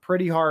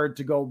 pretty hard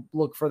to go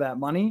look for that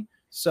money.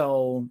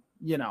 So,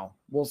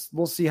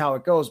 we'll see how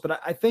it goes.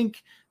 But I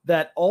think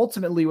that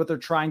ultimately what they're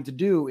trying to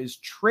do is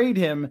trade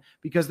him,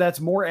 because that's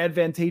more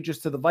advantageous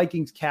to the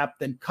Vikings cap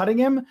than cutting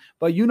him.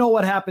 But you know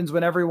what happens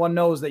when everyone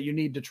knows that you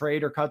need to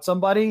trade or cut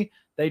somebody?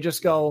 They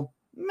just go,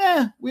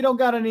 meh, we don't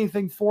got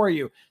anything for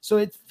you. So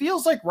it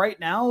feels like right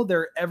now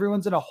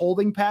everyone's in a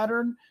holding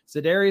pattern.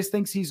 Zadarius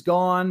thinks he's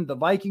gone. The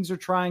Vikings are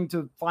trying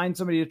to find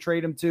somebody to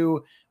trade him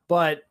to.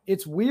 But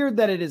it's weird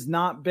that it has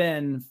not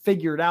been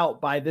figured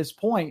out by this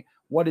point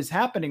what is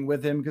happening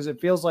with him, because it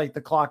feels like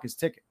the clock is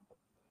ticking.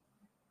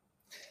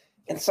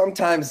 And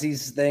sometimes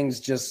these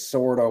things just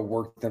sort of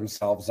work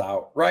themselves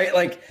out, right?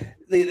 Like,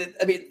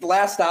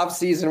 last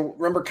offseason,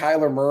 remember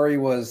Kyler Murray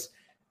was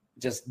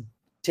just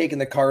taking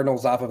the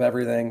Cardinals off of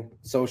everything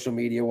social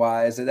media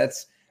wise. And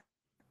that's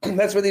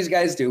what these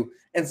guys do.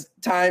 And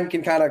time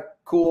can kind of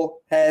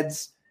cool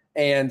heads,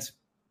 and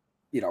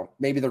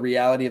maybe the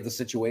reality of the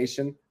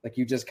situation, like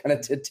you just kind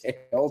of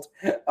detailed,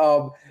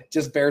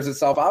 just bears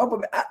itself out.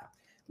 But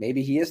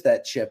maybe he is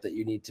that chip that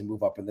you need to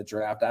move up in the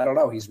draft. I don't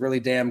know. He's really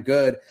damn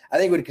good. I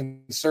think what would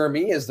concern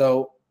me is,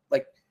 though,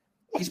 like,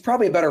 he's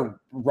probably a better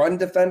run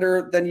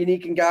defender than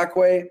Yannick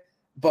Ngakoue,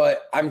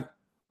 but I'm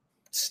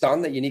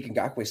stunned that Yannick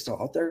Ngakoue is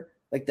still out there.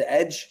 Like, the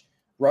edge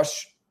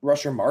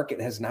rusher market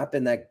has not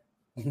been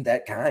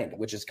that kind,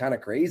 which is kind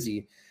of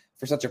crazy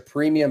for such a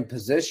premium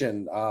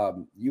position.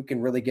 You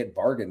can really get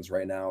bargains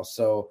right now.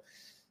 So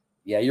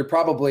yeah, you're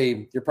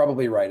probably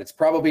right. It's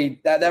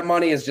probably that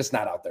money is just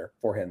not out there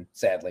for him,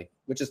 sadly,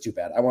 which is too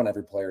bad. I want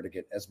every player to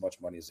get as much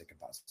money as they can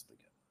possibly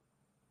get.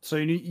 So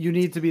you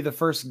need to be the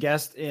first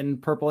guest in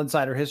Purple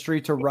Insider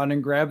history to run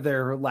and grab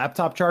their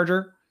laptop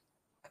charger.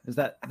 Is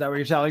that what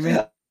you're telling me?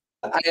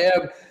 I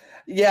am.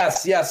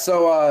 Yes.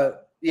 So,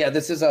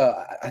 this is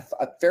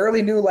a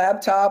fairly new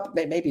laptop,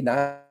 maybe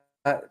not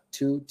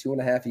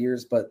 2.5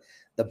 years, but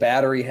the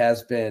battery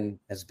has been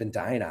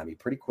dying on me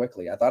pretty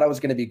quickly. I thought I was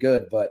going to be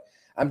good, but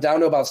I'm down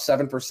to about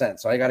 7%.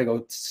 So I got to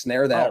go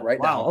snare that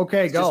now.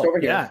 Okay, go. Just over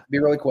here. Yeah. Be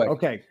really quick.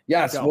 Okay.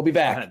 Yes, we'll be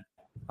back.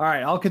 All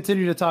right, I'll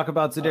continue to talk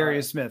about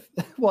Zadarius Smith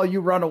while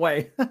you run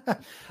away.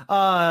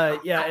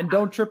 And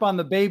don't trip on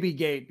the baby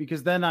gate,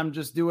 because then I'm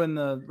just doing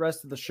the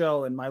rest of the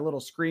show in my little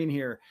screen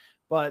here.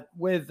 But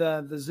with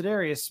the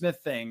Zadarius Smith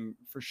thing,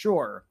 for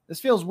sure, this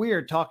feels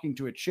weird talking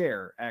to a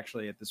chair,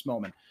 actually, at this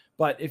moment.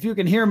 But if you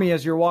can hear me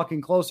as you're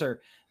walking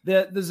closer,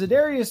 the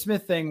Zadarius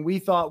Smith thing we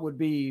thought would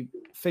be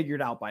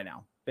figured out by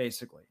now,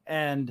 basically.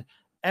 And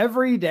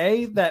every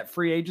day that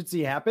free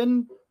agency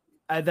happened,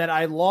 that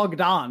I logged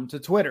on to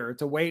Twitter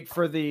to wait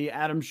for the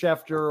Adam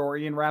Schefter or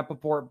Ian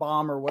Rappaport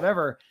bomb or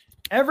whatever,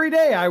 every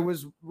day I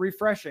was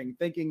refreshing,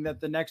 thinking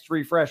that the next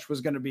refresh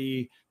was going to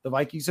be the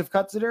Vikings have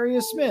cut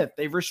Zadarius Smith.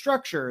 They've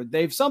restructured.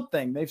 They've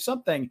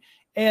something.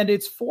 And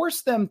it's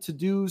forced them to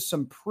do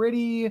some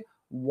pretty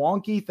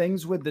wonky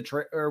things with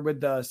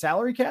the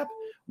salary cap,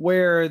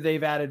 where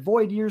they've added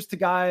void years to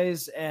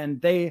guys. And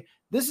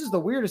this is the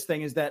weirdest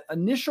thing, is that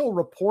initial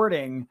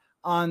reporting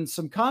on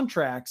some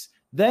contracts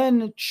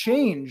then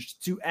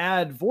changed to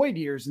add void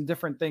years and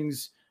different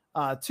things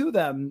to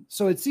them.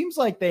 So it seems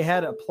like they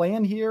had a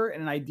plan here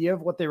and an idea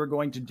of what they were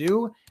going to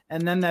do,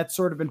 and then that's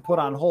sort of been put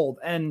on hold.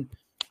 And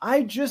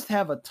I just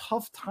have a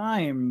tough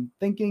time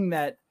thinking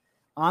that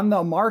on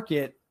the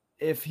market,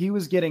 if he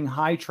was getting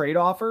high trade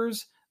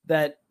offers,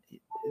 that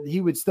he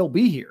would still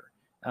be here.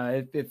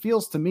 It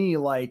feels to me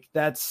like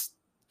that's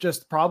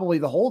just probably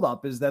the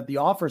holdup, is that the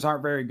offers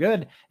aren't very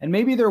good. And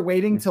maybe they're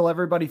waiting till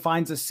everybody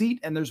finds a seat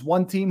and there's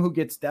one team who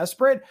gets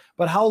desperate,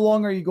 but how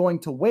long are you going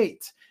to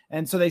wait?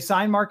 And so they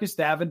sign Marcus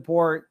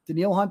Davenport,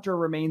 Danielle Hunter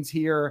remains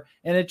here.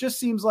 And it just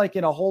seems like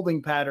in a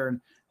holding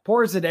pattern.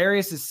 Poor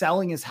Zadarius is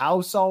selling his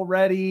house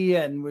already.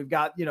 And we've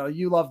got,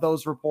 you love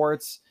those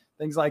reports,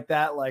 things like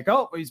that. Like,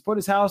 oh, he's put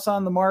his house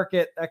on the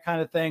market, that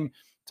kind of thing.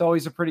 It's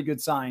always a pretty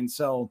good sign.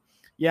 So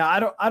yeah,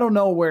 I don't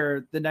know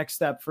where the next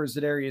step for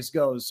Zadarius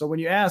goes. So when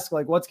you ask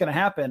like what's going to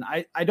happen,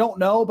 I don't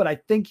know, but I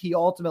think he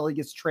ultimately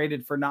gets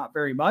traded for not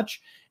very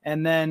much.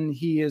 And then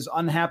he is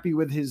unhappy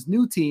with his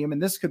new team.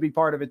 And this could be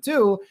part of it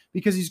too,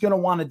 because he's going to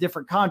want a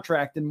different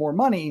contract and more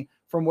money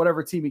from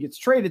whatever team he gets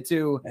traded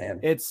to. Man.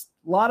 It's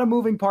a lot of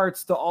moving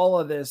parts to all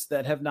of this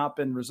that have not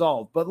been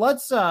resolved. But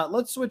let's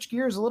switch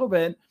gears a little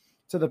bit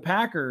to the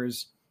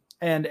Packers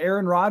and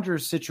Aaron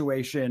Rodgers'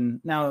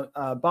 situation. Now,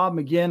 Bob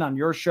McGinn on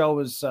your show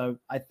was,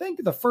 I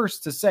think, the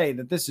first to say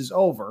that this is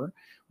over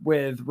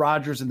with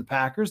Rodgers and the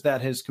Packers.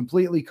 That has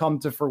completely come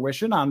to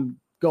fruition on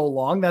Go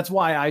Long. That's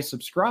why I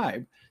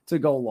subscribe to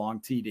Go Long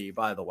TD,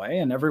 by the way,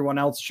 and everyone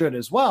else should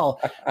as well.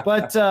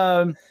 But,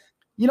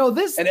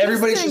 this... And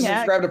everybody should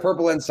subscribe to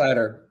Purple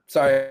Insider.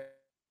 Sorry,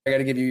 I got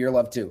to give you your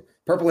love, too.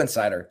 Purple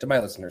Insider, to my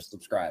listeners,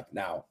 subscribe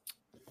now.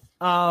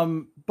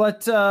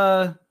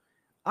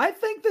 I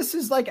think this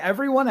is like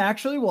everyone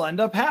actually will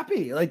end up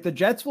happy. Like the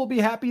Jets will be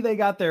happy they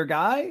got their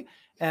guy,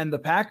 and the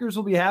Packers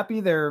will be happy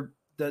they're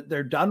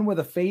done with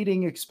a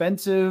fading,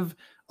 expensive,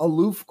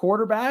 aloof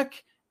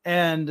quarterback.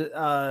 And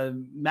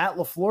Matt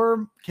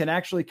LaFleur can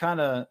actually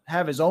kind of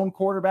have his own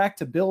quarterback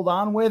to build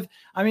on with.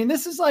 I mean,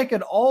 this is like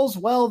an all's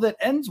well that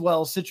ends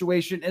well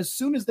situation as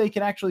soon as they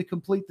can actually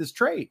complete this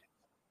trade.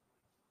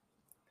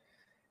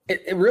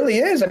 It really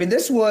is. I mean,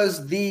 this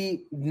was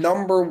the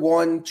number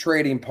one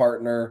trading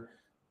partner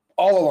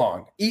all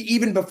along,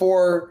 even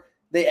before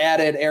they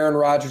added Aaron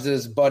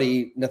Rodgers'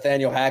 buddy,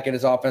 Nathaniel Hackett,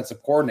 as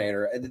offensive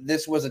coordinator.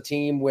 This was a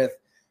team with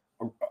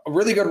a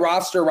really good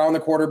roster around the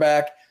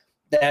quarterback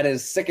that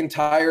is sick and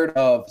tired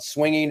of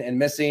swinging and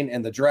missing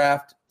in the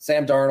draft.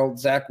 Sam Darnold,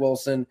 Zach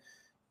Wilson.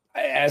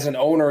 As an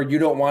owner, you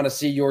don't want to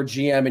see your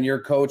GM and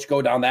your coach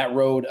go down that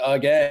road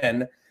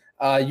again.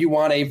 You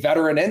want a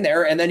veteran in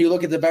there, and then you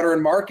look at the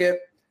veteran market,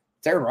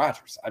 it's Aaron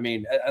Rodgers. I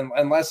mean,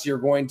 unless you're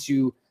going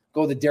to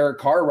go the Derek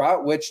Carr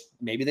route, which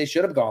maybe they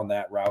should have gone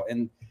that route.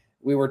 And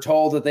we were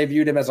told that they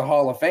viewed him as a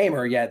Hall of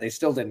Famer, yet they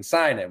still didn't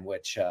sign him,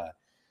 which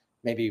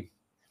maybe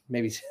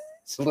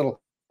it's a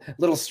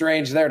little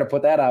strange there to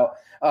put that out.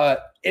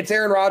 It's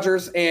Aaron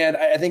Rodgers, and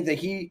I think that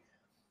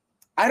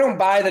I don't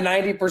buy the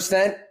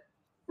 90%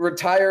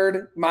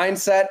 retired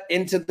mindset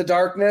into the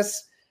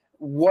darkness.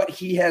 What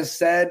he has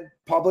said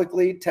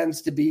publicly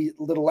tends to be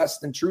a little less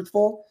than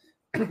truthful,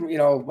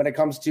 when it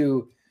comes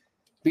to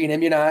being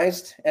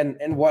immunized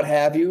and what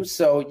have you.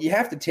 So you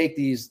have to take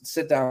these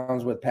sit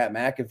downs with Pat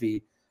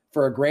McAfee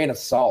for a grain of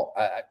salt.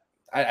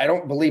 I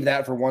don't believe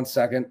that for 1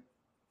 second.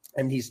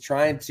 And he's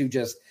trying to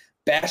just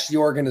bash the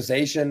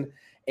organization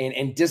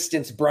and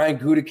distance Brian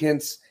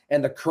Gutekunst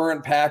and the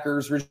current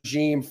Packers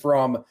regime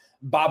from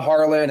Bob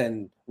Harlan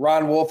and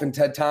Ron Wolf and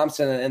Ted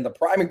Thompson and the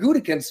prime. And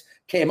Gutekunst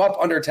came up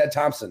under Ted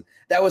Thompson.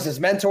 That was his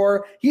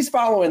mentor. He's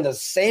following the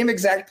same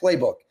exact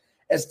playbook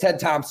as Ted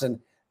Thompson.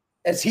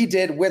 as he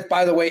did with,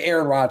 by the way,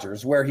 Aaron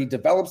Rodgers, where he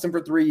develops him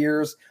for 3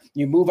 years.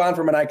 You move on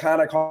from an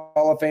iconic Hall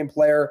of Fame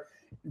player.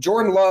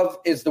 Jordan Love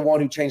is the one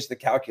who changed the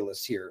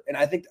calculus here. And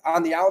I think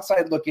on the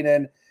outside looking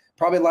in,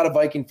 probably a lot of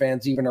Viking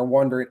fans even are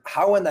wondering,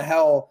 how in the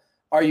hell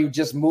are you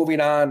just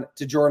moving on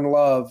to Jordan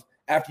Love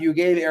after you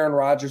gave Aaron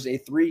Rodgers a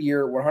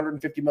 3-year,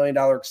 $150 million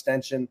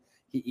extension?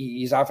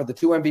 He's offered the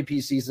 2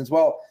 MVP seasons.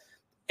 Well,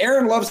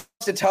 Aaron loves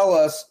to tell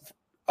us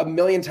a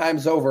million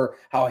times over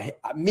how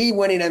me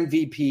winning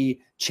MVP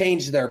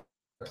changed their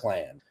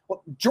plan.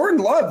 Well, Jordan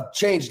Love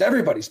changed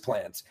everybody's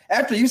plans.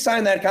 After you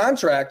signed that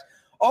contract,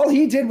 all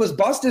he did was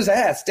bust his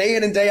ass day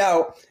in and day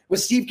out with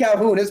Steve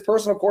Calhoun, his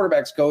personal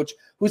quarterbacks coach,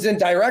 who's in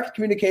direct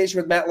communication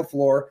with Matt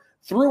LaFleur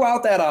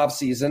throughout that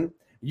offseason.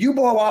 You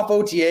blow off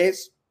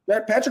OTAs.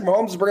 Patrick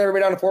Mahomes is bringing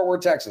everybody down to Fort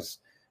Worth, Texas.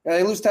 And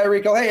they lose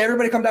Tyreek Hill. Hey,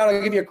 everybody come down.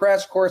 I'll give you a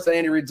crash course on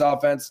Andy Reid's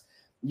offense.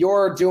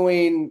 You're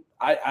doing,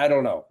 I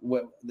don't know.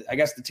 I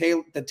guess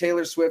the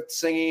Taylor Swift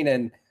singing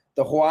and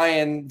the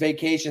Hawaiian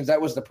vacations,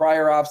 that was the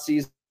prior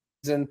offseason.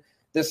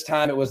 This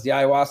time it was the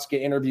ayahuasca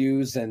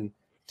interviews and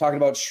talking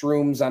about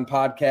shrooms on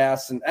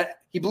podcasts. And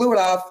he blew it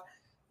off.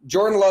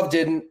 Jordan Love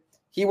didn't.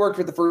 He worked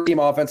with the first team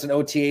offense and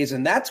OTAs.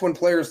 And that's when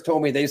players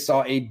told me they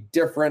saw a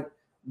different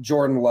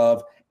Jordan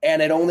Love.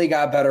 And it only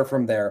got better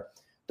from there.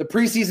 The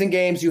preseason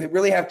games, you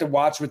really have to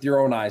watch with your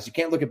own eyes. You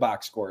can't look at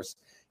box scores.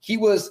 He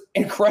was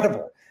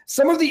incredible.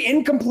 Some of the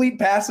incomplete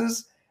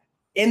passes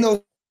in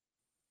those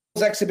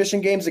exhibition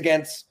games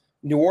against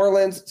New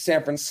Orleans,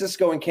 San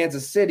Francisco, and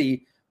Kansas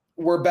City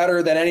were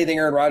better than anything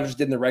Aaron Rodgers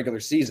did in the regular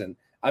season.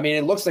 I mean,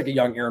 it looks like a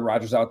young Aaron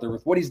Rodgers out there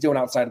with what he's doing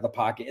outside of the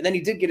pocket. And then he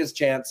did get his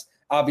chance,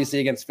 obviously,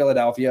 against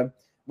Philadelphia.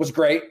 Was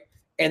great.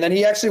 And then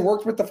he actually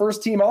worked with the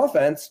first team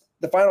offense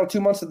the final 2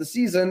 months of the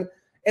season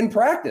in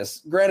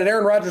practice. Granted,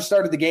 Aaron Rodgers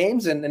started the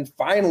games and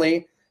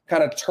finally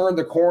kind of turned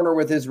the corner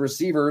with his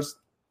receivers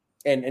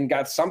and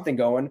got something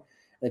going.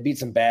 They beat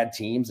some bad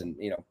teams and,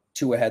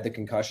 2 ahead, the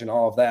concussion,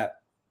 all of that.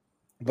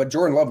 But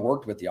Jordan Love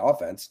worked with the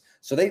offense.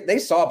 So they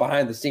saw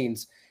behind the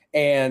scenes.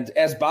 And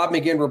as Bob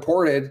McGinn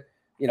reported,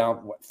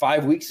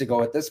 5 weeks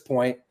ago at this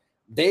point,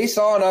 they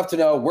saw enough to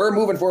know we're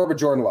moving forward with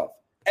Jordan Love.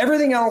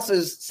 Everything else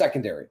is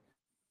secondary.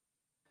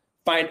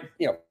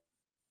 Figure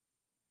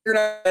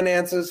out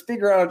finances,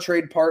 figure out a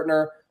trade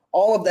partner.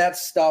 All of that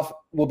stuff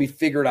will be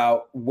figured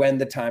out when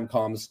the time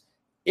comes.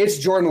 It's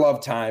Jordan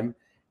Love time.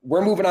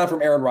 We're moving on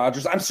from Aaron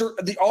Rodgers. I'm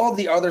certain all of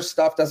the other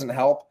stuff doesn't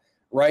help,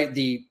 right?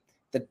 The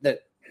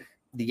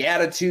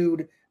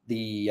attitude,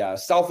 the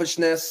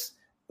selfishness,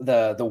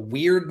 the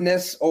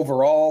weirdness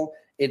overall.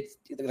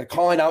 They're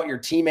calling out your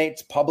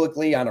teammates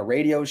publicly on a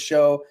radio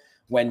show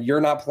when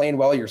you're not playing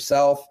well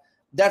yourself.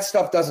 That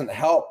stuff doesn't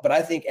help. But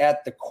I think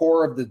at the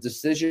core of the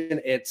decision,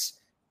 it's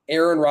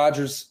Aaron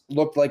Rodgers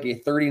looked like a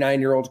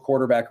 39-year-old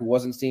quarterback who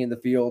wasn't seeing the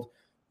field.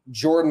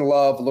 Jordan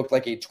Love looked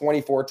like a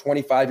 24,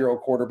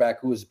 25-year-old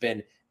quarterback who has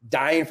been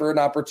dying for an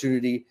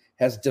opportunity,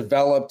 has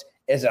developed,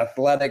 is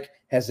athletic,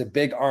 has a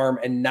big arm,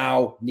 and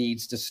now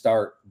needs to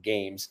start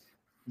games.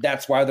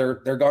 That's why they're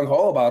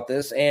gung-ho about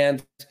this.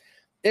 And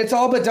it's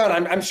all but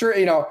done. I'm sure,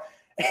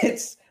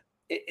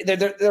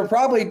 they're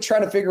probably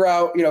trying to figure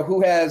out,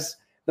 who has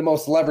the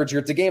most leverage here.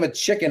 It's a game of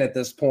chicken at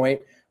this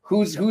point.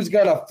 Who's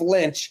going to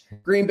flinch?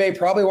 Green Bay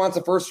probably wants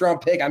a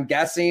first-round pick, I'm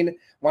guessing,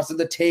 wants them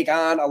to take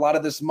on a lot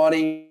of this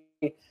money.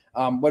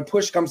 When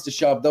push comes to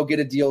shove, they'll get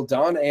a deal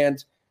done.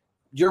 And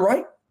you're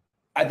right.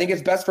 I think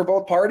it's best for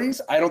both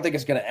parties. I don't think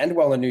it's going to end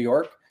well in New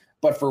York.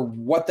 But for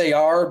what they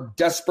are,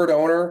 desperate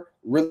owner,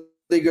 really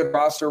good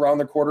roster around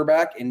their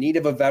quarterback, in need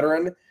of a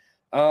veteran,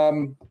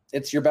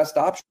 it's your best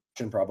option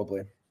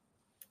probably.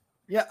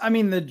 Yeah, I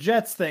mean, the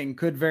Jets thing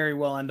could very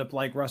well end up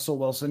like Russell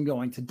Wilson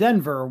going to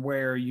Denver,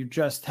 where you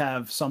just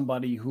have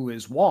somebody who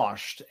is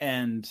washed.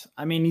 And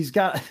I mean, he's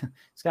got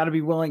to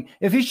be willing.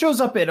 If he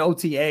shows up at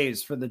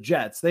OTAs for the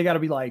Jets, they got to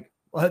be like,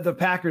 the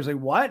Packers, like,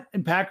 what?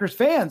 And Packers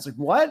fans, like,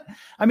 what?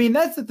 I mean,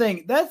 that's the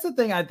thing. That's the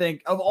thing, I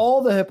think, of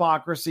all the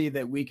hypocrisy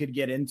that we could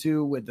get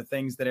into with the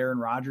things that Aaron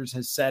Rodgers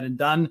has said and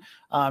done,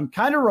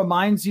 kind of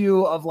reminds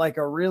you of like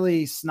a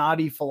really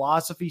snotty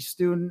philosophy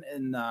student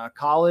in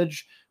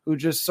college who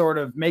just sort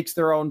of makes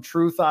their own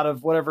truth out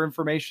of whatever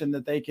information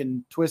that they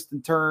can twist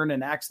and turn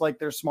and acts like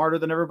they're smarter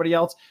than everybody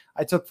else.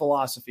 I took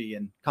philosophy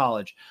in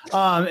college.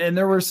 And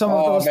there were some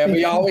of those. Man,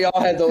 we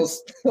all had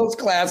those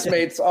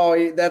classmates.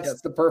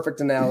 That's the perfect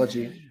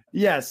analogy.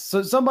 Yes.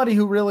 So somebody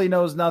who really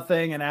knows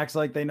nothing and acts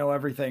like they know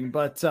everything,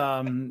 but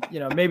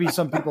maybe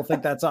some people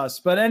think that's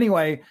us, but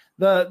anyway,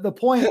 the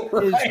point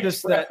is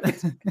just that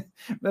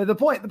the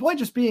point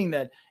just being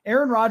that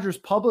Aaron Rodgers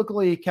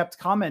publicly kept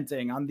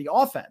commenting on the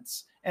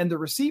offense and the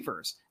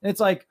receivers. And it's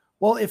like,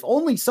 well, if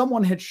only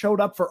someone had showed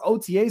up for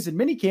OTAs and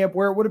minicamp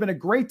where it would have been a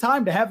great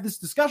time to have this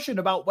discussion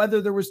about whether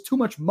there was too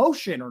much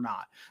motion or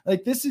not.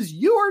 Like, this is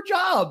your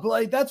job.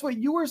 Like, that's what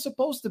you were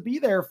supposed to be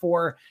there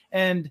for.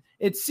 And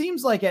it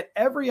seems like at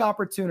every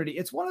opportunity,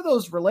 it's one of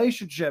those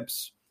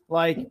relationships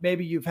like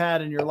maybe you've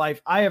had in your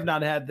life. I have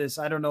not had this.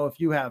 I don't know if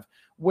you have,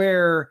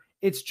 where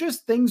it's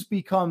just things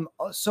become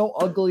so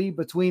ugly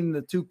between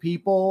the two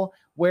people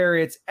where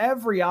it's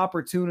every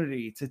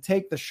opportunity to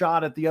take the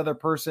shot at the other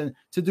person,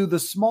 to do the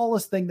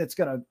smallest thing that's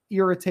going to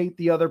irritate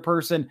the other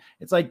person.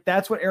 It's like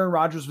that's what Aaron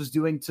Rodgers was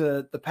doing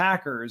to the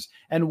Packers.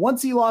 And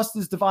once he lost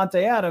his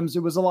Devontae Adams,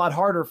 it was a lot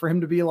harder for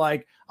him to be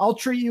like, I'll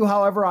treat you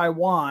however I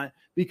want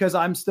because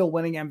I'm still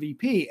winning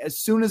MVP. As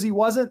soon as he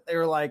wasn't, they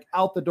were like,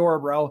 out the door,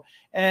 bro.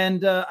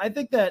 And I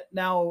think that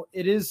now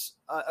it is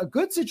a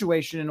good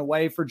situation in a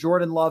way for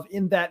Jordan Love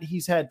in that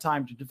he's had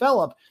time to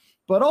develop,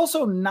 but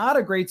also not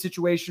a great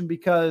situation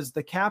because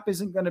the cap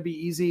isn't going to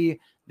be easy.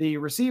 The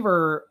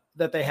receiver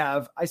that they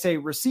have, I say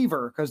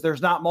receiver because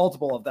there's not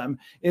multiple of them,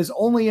 is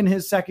only in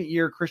his second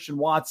year, Christian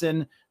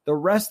Watson. The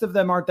rest of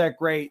them aren't that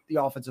great.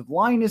 The offensive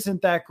line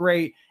isn't that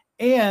great.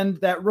 And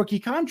that rookie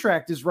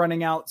contract is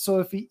running out.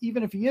 So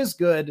even if he is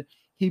good,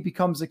 he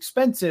becomes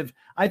expensive.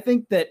 I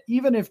think that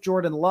even if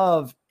Jordan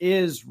Love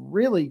is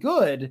really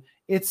good,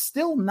 it's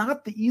still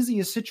not the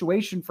easiest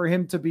situation for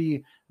him to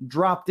be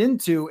dropped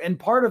into. And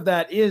part of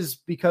that is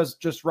because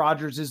just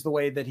Rodgers is the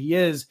way that he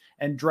is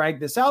and drag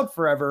this out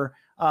forever.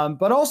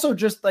 But also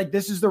just like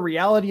this is the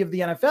reality of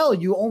the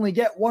NFL. You only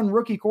get one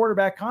rookie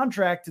quarterback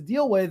contract to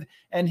deal with.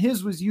 And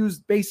his was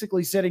used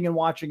basically sitting and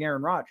watching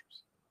Aaron Rodgers.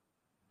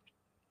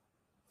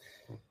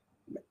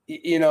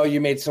 You know, you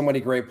made so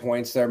many great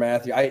points there,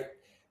 Matthew.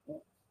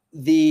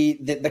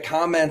 The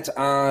comment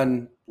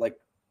on like,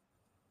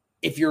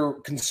 if you're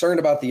concerned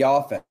about the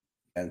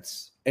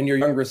offense and your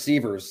young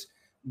receivers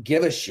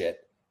give a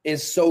shit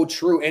is so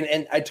true.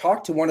 And I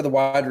talked to one of the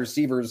wide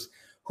receivers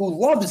who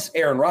loves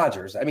Aaron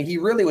Rodgers. I mean, he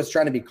really was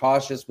trying to be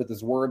cautious with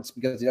his words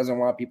because he doesn't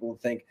want people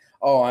to think,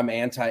 oh, I'm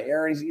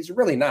anti-Aaron. He's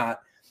really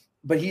not.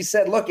 But he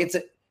said, look,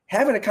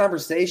 having a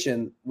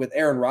conversation with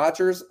Aaron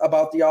Rodgers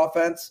about the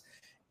offense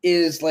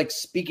is like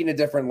speaking a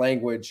different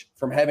language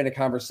from having a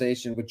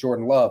conversation with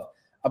Jordan Love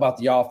about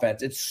the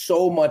offense. It's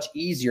so much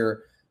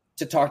easier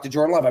to talk to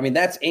Jordan Love. I mean,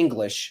 that's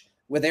English.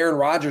 With Aaron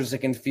Rodgers, it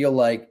can feel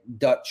like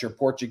Dutch or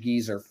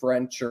Portuguese or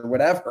French or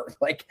whatever,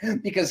 like,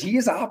 because he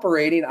is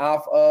operating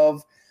off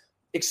of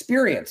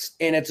experience.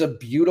 And it's a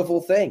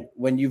beautiful thing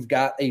when you've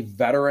got a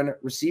veteran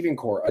receiving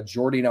core, a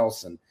Jordy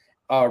Nelson,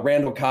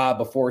 Randall Cobb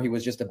before he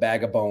was just a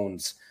bag of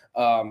bones,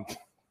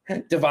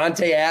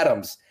 Devontae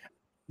Adams.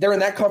 They're in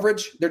that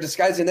coverage. They're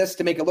disguising this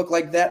to make it look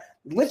like that.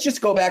 Let's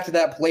just go back to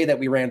that play that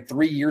we ran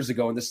 3 years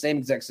ago in the same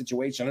exact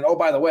situation. And oh,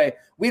 by the way,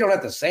 we don't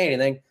have to say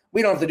anything.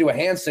 We don't have to do a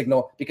hand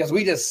signal because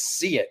we just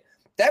see it.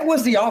 That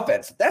was the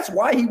offense. That's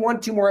why he won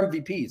 2 more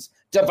MVPs.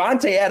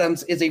 Devontae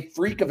Adams is a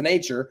freak of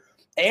nature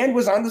and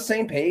was on the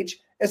same page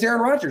as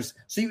Aaron Rodgers.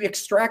 So you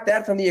extract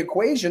that from the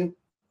equation.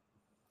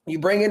 You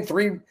bring in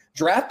 3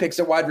 draft picks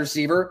at wide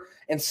receiver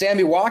and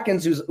Sammy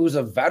Watkins, who's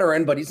a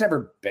veteran, but he's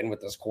never been with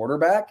this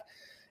quarterback.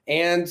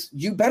 And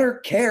you better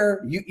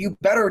care. You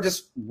better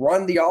just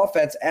run the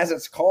offense as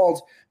it's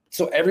called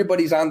so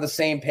everybody's on the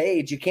same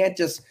page. You can't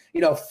just,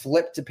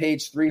 flip to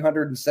page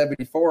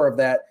 374 of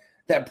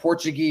that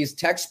Portuguese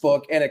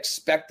textbook and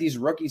expect these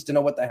rookies to know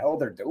what the hell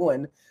they're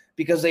doing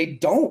because they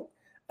don't.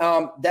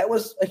 That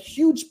was a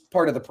huge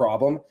part of the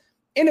problem.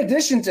 In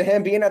addition to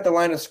him being at the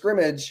line of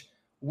scrimmage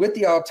with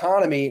the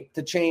autonomy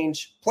to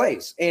change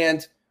plays.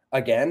 And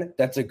again,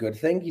 that's a good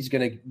thing. He's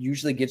going to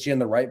usually get you in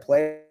the right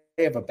play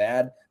if a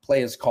bad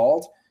play is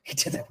called. He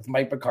did that with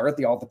Mike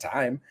McCarthy all the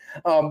time.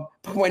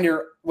 But when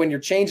you're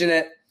changing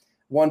it,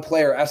 one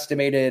player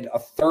estimated a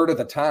third of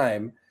the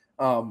time,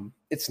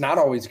 it's not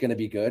always going to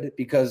be good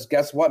because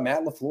guess what?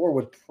 Matt LaFleur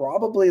would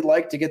probably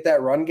like to get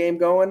that run game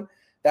going.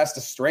 That's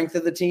the strength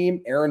of the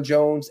team. Aaron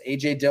Jones,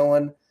 A.J.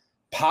 Dillon,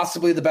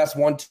 possibly the best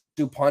 1-2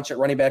 punch at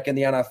running back in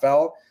the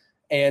NFL.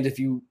 And if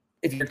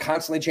you're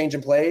constantly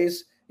changing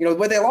plays,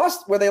 where they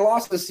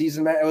lost this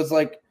season, Matt, it was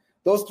like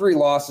those 3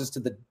 losses to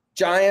the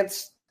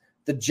Giants,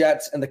 the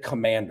Jets, and the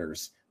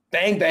Commanders.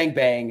 Bang, bang,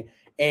 bang.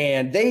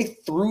 And they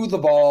threw the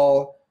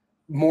ball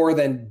more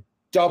than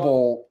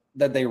double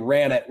that they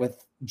ran it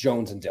with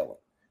Jones and Dillon.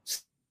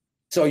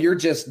 So you're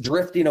just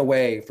drifting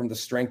away from the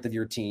strength of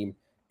your team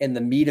and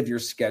the meat of your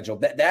schedule.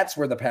 That's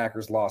where the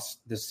Packers lost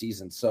this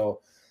season.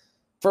 So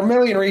for a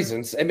million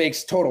reasons, it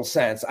makes total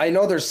sense. I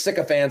know there's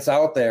sycophants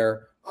out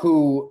there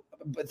who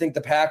think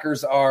the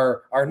Packers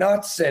are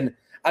nuts. And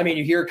I mean,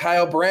 you hear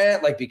Kyle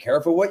Brandt, like, be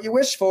careful what you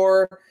wish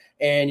for.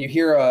 And you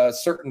hear a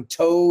certain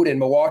toad in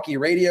Milwaukee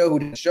radio who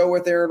did a show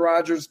with Aaron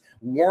Rodgers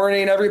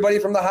warning everybody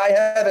from the high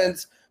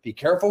heavens, be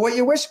careful what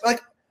you wish.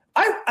 Like,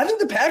 I think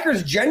the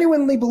Packers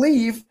genuinely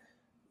believe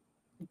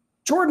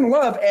Jordan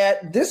Love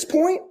at this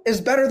point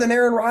is better than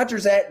Aaron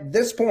Rodgers at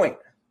this point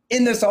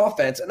in this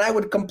offense. And I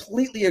would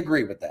completely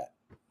agree with that.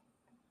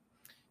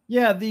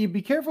 Yeah, the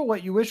be careful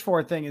what you wish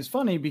for thing is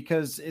funny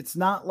because it's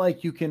not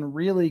like you can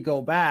really go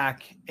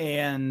back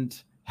and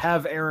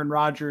have Aaron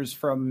Rodgers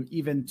from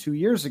even 2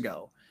 years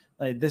ago.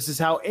 Like, this is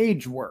how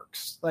age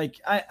works.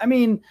 Like, I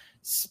mean,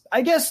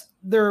 I guess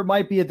there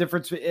might be a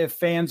difference if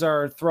fans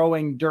are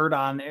throwing dirt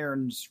on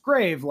Aaron's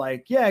grave,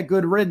 like, yeah,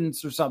 good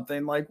riddance or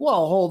something. Like,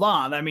 well, hold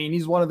on. I mean,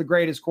 he's one of the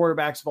greatest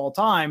quarterbacks of all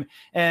time.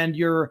 And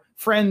your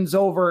friends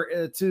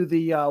over to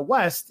the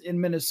West in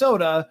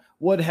Minnesota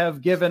would have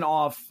given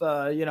off,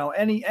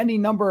 any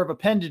number of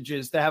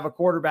appendages to have a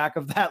quarterback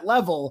of that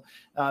level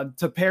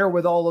to pair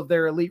with all of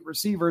their elite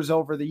receivers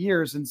over the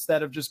years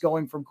instead of just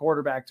going from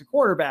quarterback to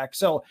quarterback.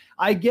 So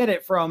I get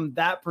it from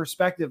that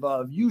perspective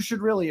of you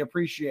should really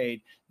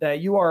appreciate that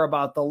you are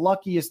about the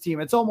luckiest team.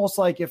 It's almost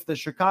like if the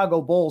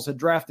Chicago Bulls had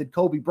drafted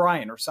Kobe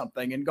Bryant or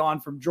something and gone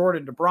from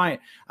Jordan to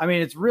Bryant. I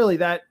mean, it's really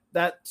that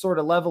sort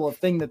of level of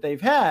thing that they've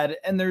had,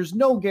 and there's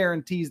no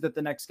guarantees that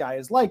the next guy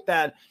is like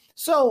that.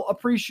 So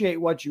appreciate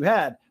what you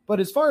had. But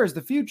as far as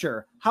the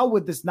future, how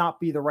would this not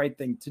be the right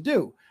thing to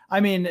do?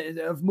 I mean,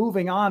 of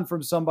moving on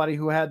from somebody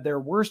who had their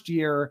worst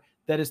year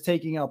that is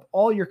taking up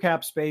all your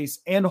cap space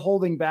and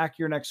holding back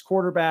your next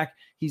quarterback.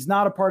 He's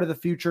not a part of the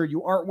future.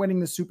 You aren't winning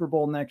the Super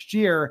Bowl next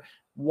year.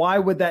 Why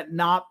would that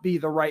not be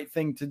the right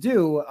thing to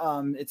do?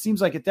 It seems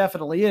like it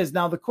definitely is.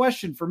 Now, the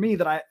question for me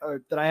that I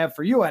have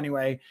for you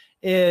anyway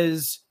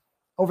is,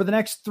 over the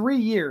next 3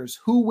 years,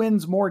 who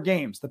wins more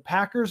games, the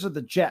Packers or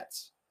the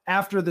Jets,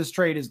 after this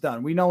trade is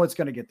done? We know it's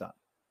going to get done.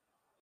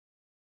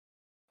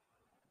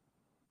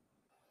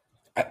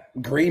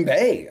 Green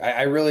Bay.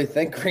 I really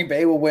think Green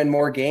Bay will win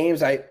more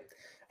games. I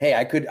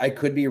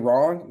could be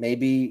wrong.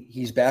 Maybe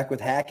he's back with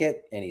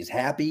Hackett and he's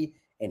happy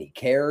and he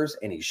cares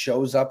and he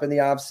shows up in the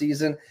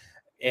offseason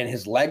and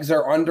his legs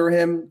are under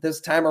him this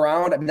time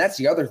around. I mean, that's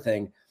the other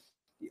thing.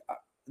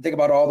 Think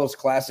about all those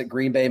classic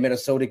Green Bay,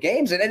 Minnesota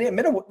games. And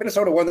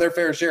Minnesota won their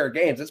fair share of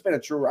games. It's been a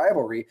true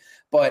rivalry.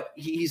 But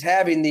he's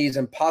having these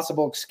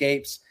impossible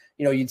escapes.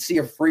 You know, you'd see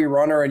a free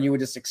runner and you would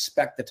just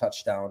expect the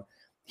touchdown.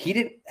 He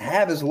didn't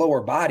have his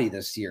lower body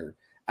this year.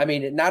 I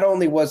mean, not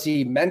only was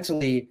he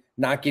mentally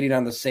not getting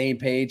on the same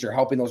page or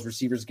helping those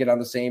receivers get on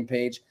the same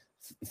page,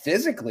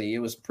 physically, it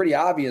was pretty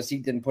obvious he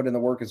didn't put in the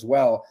work as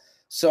well.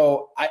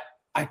 So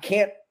I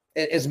can't,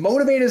 as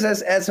motivated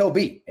as he'll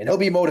be, and he'll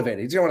be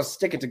motivated. He's going to want to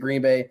stick it to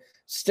Green Bay,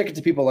 stick it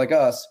to people like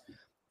us.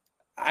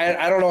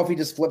 I don't know if he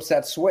just flips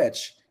that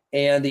switch.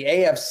 And the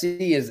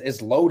AFC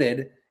is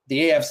loaded.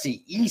 The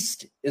AFC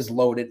East is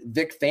loaded.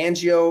 Vic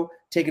Fangio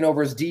taking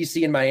over as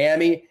DC in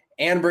Miami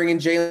and bringing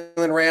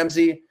Jalen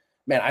Ramsey.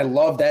 Man, I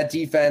love that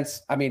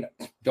defense. I mean,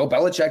 Bill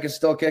Belichick is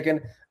still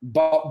kicking.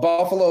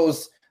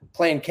 Buffalo's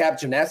playing cap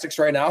gymnastics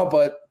right now,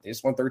 but they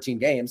just won 13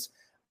 games.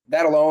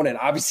 That alone, and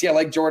obviously I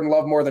like Jordan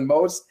Love more than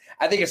most.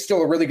 I think it's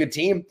still a really good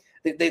team.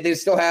 They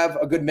still have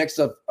a good mix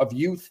of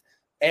youth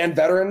and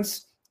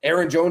veterans.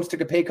 Aaron Jones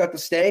took a pay cut to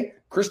stay.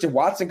 Christian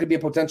Watson could be a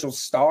potential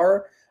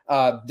star.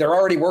 They're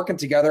already working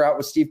together out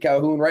with Steve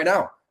Calhoun right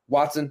now.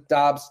 Watson,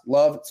 Dobbs,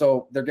 Love,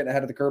 so they're getting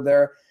ahead of the curve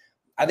there.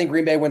 I think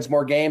Green Bay wins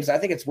more games. I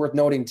think it's worth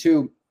noting,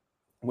 too,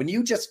 when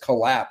you just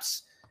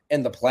collapse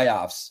in the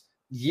playoffs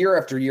year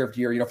after year after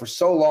year, for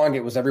so long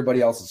it was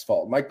everybody else's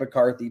fault. Mike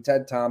McCarthy,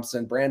 Ted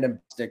Thompson,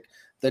 Brandon Stick,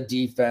 the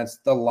defense,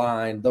 the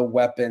line, the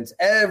weapons,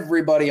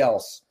 everybody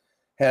else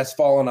has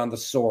fallen on the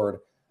sword.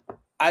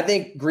 I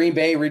think Green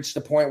Bay reached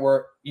the point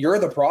where you're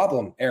the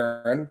problem,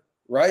 Aaron,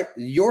 right?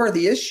 You're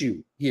the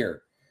issue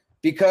here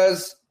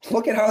because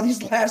look at how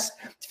these last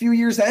few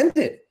years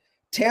ended.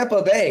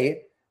 Tampa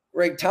Bay,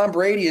 right? Tom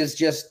Brady is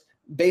just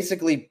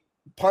basically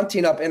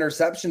punting up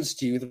interceptions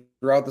to you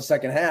throughout the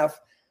second half.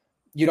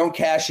 You don't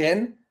cash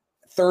in.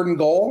 3rd and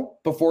goal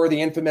before the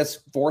infamous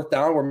 4th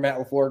down where Matt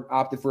LaFleur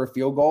opted for a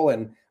field goal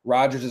and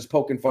Rodgers is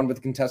poking fun with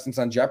the contestants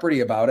on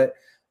Jeopardy about it.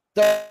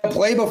 The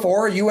play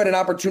before, you had an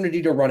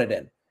opportunity to run it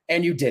in,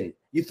 and you didn't.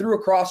 You threw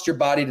across your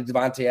body to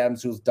Devontae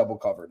Adams, who was double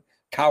covered.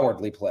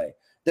 Cowardly play.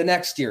 The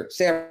next year,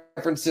 San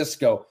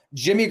Francisco,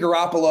 Jimmy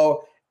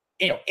Garoppolo,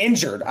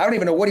 injured. I don't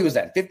even know what he was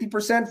at,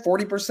 50%,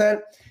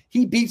 40%.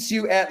 He beats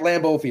you at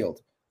Lambeau Field.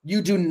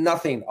 You do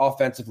nothing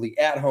offensively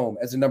at home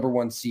as a number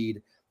 1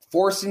 seed,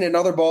 forcing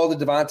another ball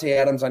to Devontae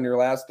Adams on your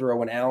last throw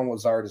when Allen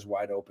Lazard is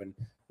wide open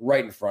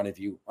right in front of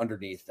you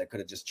underneath. That could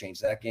have just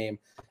changed that game.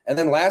 And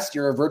then last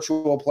year, a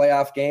virtual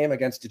playoff game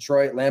against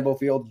Detroit, Lambeau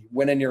Field, you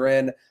win and you're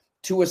in,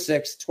 2 of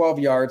 6, 12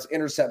 yards,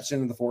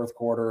 interception in the 4th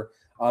quarter,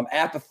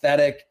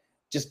 apathetic,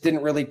 just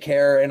didn't really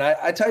care. And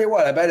I tell you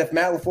what, I bet if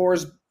Matt LaFleur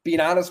is being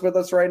honest with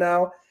us right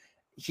now,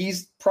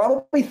 he's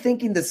probably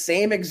thinking the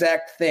same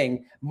exact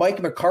thing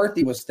Mike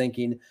McCarthy was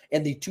thinking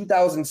in the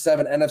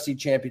 2007 NFC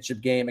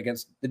Championship game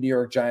against the New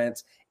York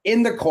Giants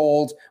in the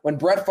cold when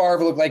Brett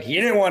Favre looked like he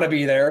didn't want to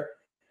be there.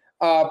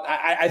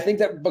 I think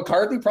that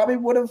McCarthy probably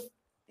would have,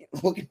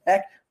 looking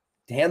back,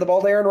 hand the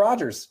ball to Aaron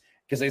Rodgers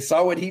because they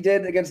saw what he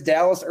did against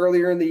Dallas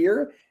earlier in the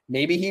year.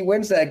 Maybe he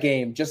wins that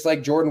game, just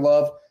like Jordan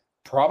Love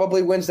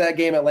probably wins that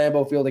game at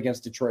Lambeau Field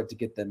against Detroit to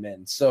get them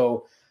in.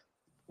 So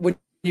when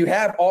you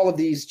have all of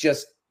these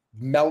just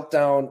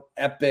meltdown,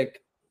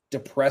 epic,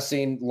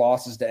 depressing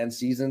losses to end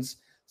seasons,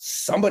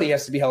 somebody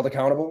has to be held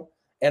accountable.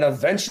 And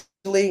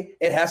eventually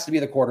it has to be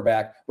the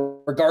quarterback,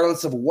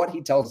 regardless of what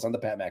he tells us on the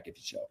Pat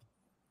McAfee show.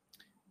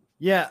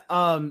 Yeah.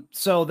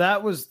 So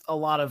that was a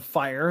lot of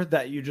fire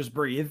that you just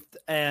breathed.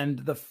 And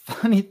the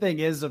funny thing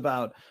is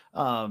about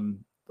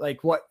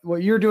like what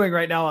you're doing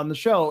right now on the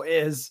show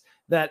is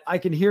that I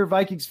can hear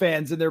Vikings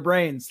fans in their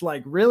brains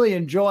like really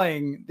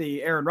enjoying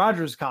the Aaron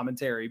Rodgers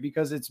commentary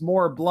because it's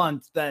more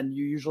blunt than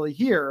you usually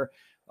hear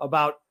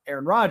about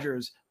Aaron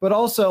Rodgers, but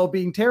also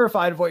being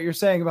terrified of what you're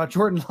saying about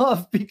Jordan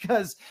Love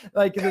because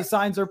like the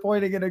signs are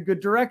pointing in a good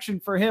direction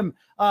for him.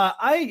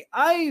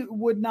 I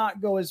would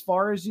not go as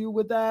far as you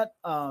with that.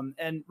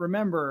 And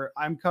remember,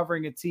 I'm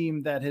covering a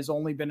team that has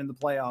only been in the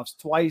playoffs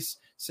twice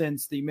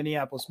since the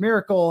Minneapolis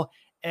Miracle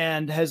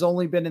and has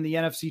only been in the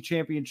NFC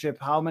Championship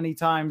how many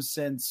times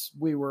since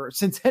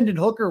Hendon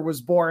Hooker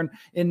was born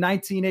in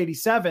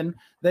 1987.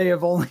 They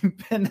have only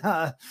been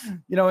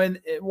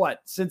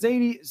since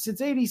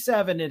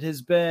 87 it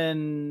has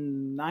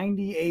been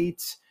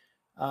 98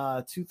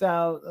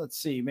 2000, let's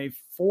see, maybe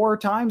 4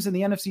 times in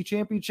the NFC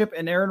Championship,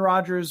 and Aaron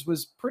Rodgers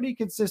was pretty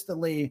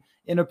consistently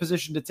in a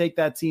position to take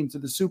that team to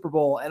the Super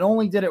Bowl and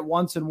only did it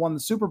once and won the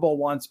Super Bowl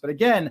once. But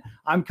again,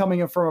 I'm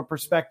coming from a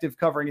perspective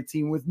covering a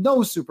team with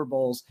no Super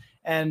Bowls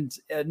and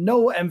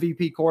no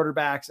MVP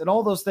quarterbacks and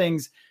all those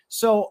things.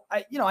 So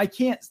I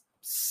can't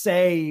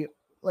say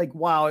like,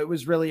 wow, it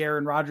was really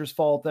Aaron Rodgers'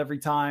 fault every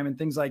time and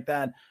things like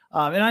that.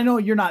 And I know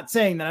you're not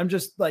saying that. I'm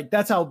just like,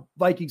 that's how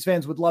Vikings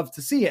fans would love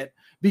to see it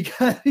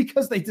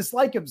because they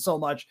dislike him so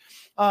much.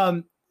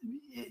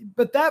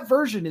 But that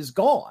version is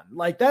gone.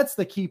 Like that's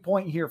the key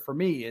point here for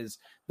me is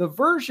the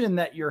version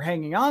that you're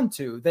hanging on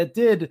to that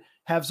did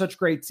have such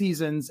great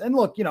seasons. And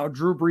look,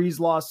 Drew Brees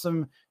lost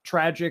some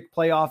tragic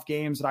playoff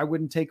games that I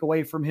wouldn't take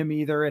away from him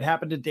either. It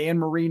happened to Dan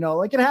Marino.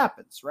 Like it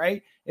happens,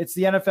 right? It's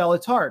the NFL.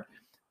 It's hard.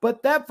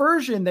 But that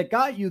version that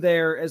got you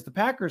there as the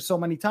Packers so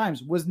many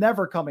times was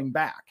never coming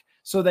back.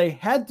 So they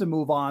had to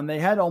move on. They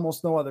had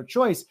almost no other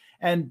choice.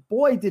 And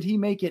boy, did he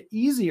make it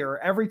easier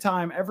every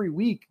time, every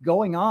week,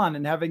 going on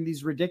and having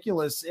these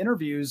ridiculous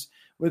interviews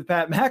with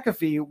Pat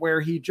McAfee where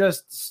he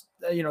just,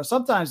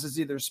 sometimes is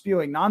either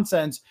spewing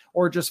nonsense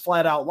or just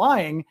flat out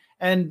lying.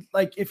 And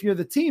like, if you're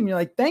the team, you're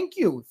like, thank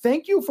you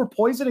for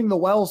poisoning the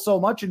well so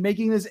much and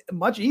making this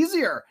much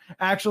easier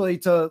actually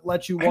to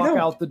let you walk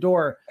out the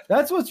door.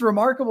 That's what's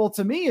remarkable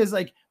to me is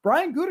like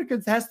Brian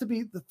Gutekunst has to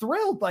be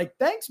thrilled. Like,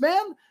 thanks,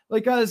 man.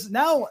 Because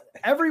now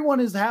everyone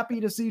is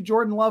happy to see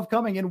Jordan Love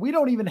coming and we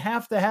don't even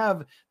have to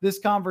have this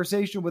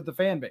conversation with the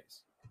fan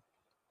base.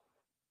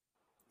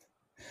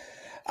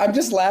 I'm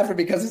just laughing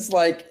because it's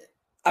like,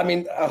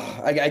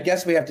 I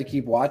guess we have to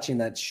keep watching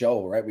that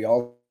show, right? We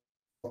all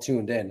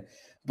tuned in,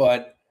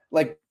 but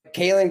like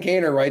Kalen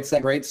Kaner writes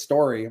that great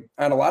story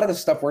on a lot of the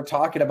stuff we're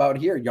talking about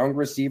here, young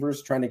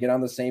receivers trying to get on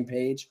the same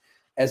page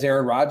as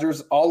Aaron Rodgers,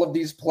 all of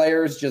these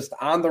players just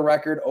on the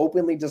record,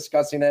 openly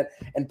discussing it.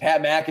 And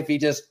Pat McAfee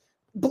just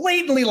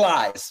blatantly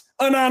lies,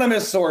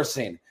 anonymous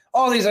sourcing,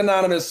 all these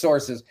anonymous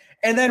sources.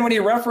 And then when he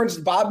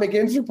referenced Bob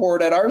McGinn's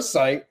report at our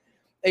site,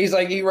 he's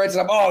like, he writes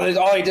up, all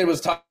he did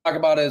was talk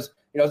about his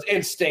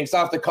instincts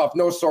off the cuff,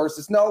 no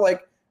sources. No,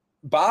 like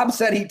Bob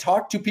said he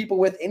talked to people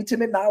with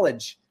intimate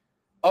knowledge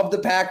of the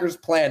Packers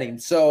planning.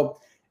 So,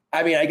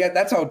 I guess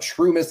that's how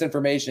true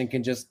misinformation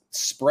can just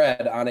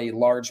spread on a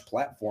large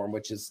platform,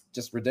 which is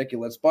just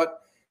ridiculous. But,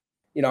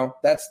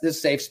 that's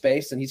this safe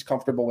space and he's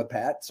comfortable with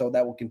Pat. So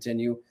that will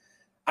continue,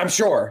 I'm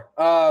sure.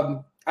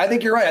 I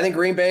think you're right. I think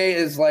Green Bay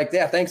is like,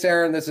 yeah, thanks,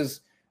 Aaron. This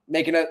is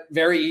making it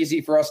very easy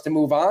for us to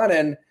move on.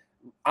 And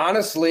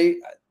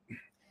honestly,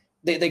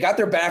 they got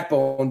their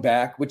backbone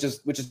back, which is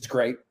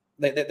great.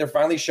 They're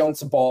finally showing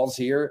some balls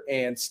here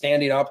and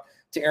standing up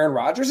to Aaron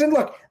Rodgers. And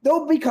look,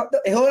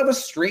 he'll have a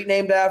street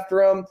named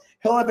after him.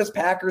 He'll have his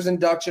Packers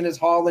induction, his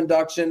Hall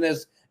induction,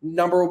 his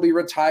number will be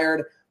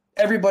retired.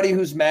 Everybody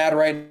who's mad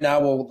right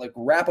now will like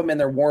wrap him in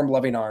their warm,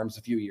 loving arms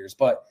a few years.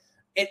 But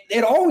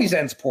it always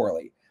ends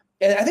poorly.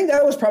 And I think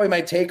that was probably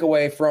my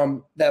takeaway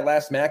from that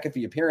last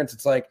McAfee appearance.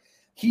 It's like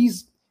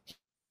he's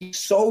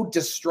so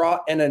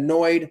distraught and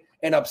annoyed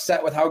and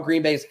upset with how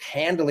Green Bay is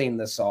handling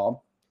this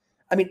all.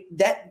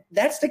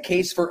 That's the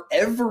case for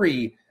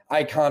every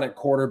iconic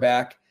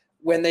quarterback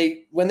when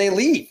they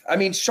leave.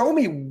 Show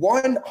me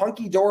one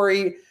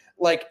hunky-dory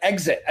like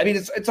exit.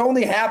 It's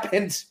only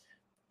happened.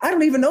 I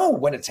don't even know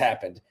when it's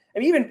happened.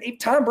 Even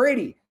Tom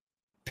Brady,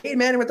 Peyton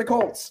Manning with the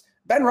Colts,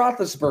 Ben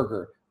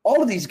Roethlisberger,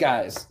 all of these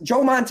guys,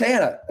 Joe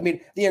Montana.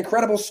 The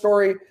incredible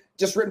story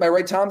just written by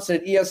Ray Thompson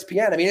at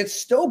ESPN. It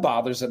still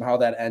bothers him how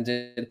that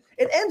ended.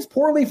 It ends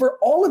poorly for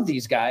all of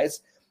these guys.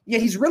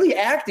 Yet he's really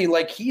acting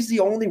like he's the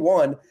only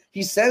one.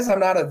 He says I'm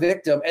not a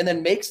victim and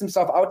then makes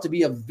himself out to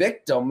be a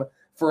victim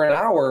for an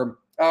hour.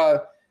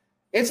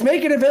 It's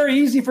making it very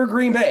easy for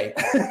Green Bay.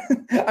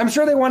 I'm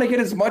sure they want to get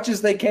as much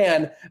as they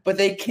can, but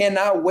they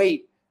cannot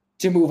wait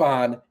to move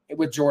on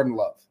with Jordan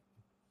Love.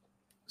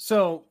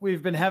 So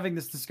we've been having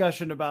this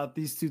discussion about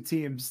these two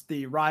teams,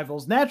 the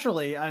rivals.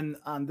 Naturally,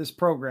 on this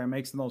program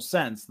makes the most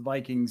sense, the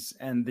Vikings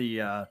and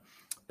the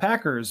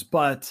Packers.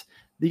 But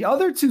the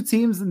other two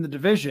teams in the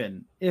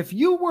division, if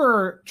you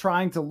were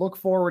trying to look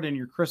forward in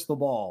your crystal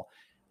ball,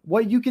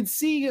 what you can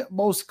see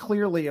most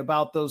clearly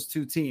about those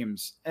two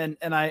teams, and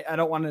I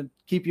don't want to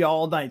keep you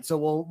all night, so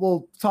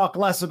we'll talk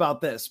less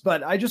about this,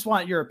 but I just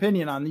want your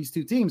opinion on these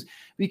two teams,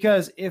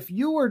 because if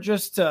you were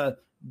just to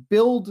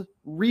build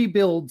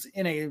rebuilds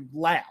in a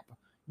lab,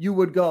 you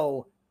would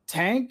go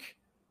tank,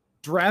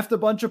 draft a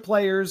bunch of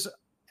players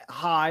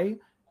high,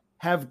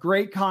 have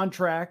great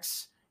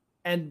contracts,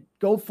 and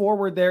go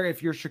forward there.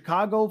 If you're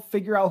Chicago,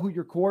 figure out who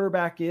your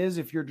quarterback is.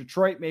 If you're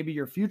Detroit, maybe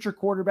your future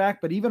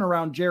quarterback. But even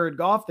around Jared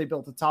Goff, they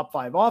built a top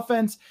 5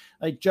 offense.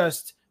 Like,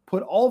 just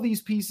put all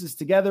these pieces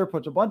together,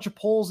 put a bunch of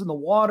poles in the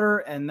water,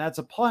 and that's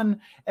a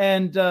pun.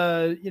 And,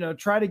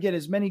 try to get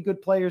as many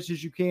good players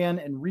as you can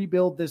and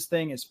rebuild this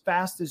thing as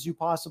fast as you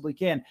possibly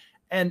can.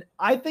 And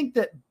I think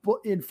that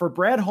for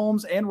Brad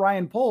Holmes and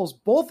Ryan Poles,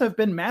 both have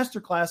been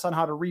masterclass on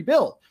how to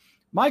rebuild.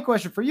 My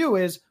question for you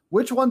is,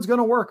 which one's going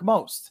to work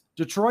most,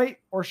 Detroit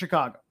or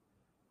Chicago?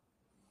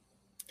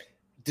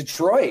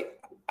 Detroit.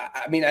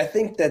 I mean, I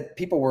think that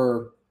people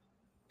were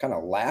kind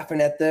of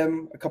laughing at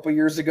them a couple of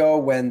years ago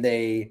when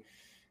they,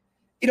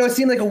 it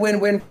seemed like a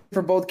win-win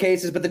for both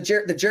cases. But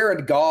the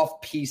Jared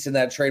Goff piece in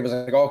that trade was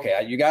like,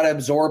 okay, you got to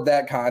absorb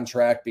that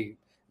contract.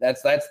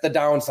 That's the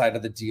downside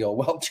of the deal.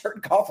 Well,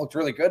 Jared Goff looked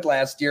really good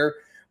last year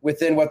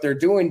within what they're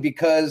doing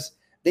because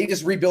they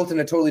just rebuilt in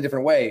a totally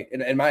different way,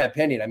 in my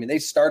opinion. I mean, they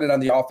started on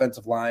the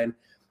offensive line.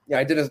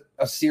 I did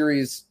a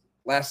series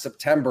last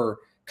September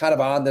kind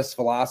of on this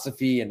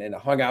philosophy and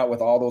hung out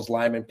with all those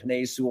linemen,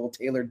 Penei Sewell,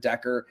 Taylor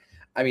Decker.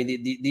 I mean,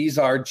 these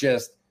are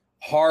just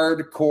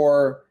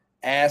hardcore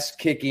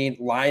ass-kicking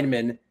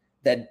linemen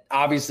that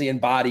obviously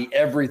embody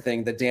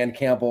everything that Dan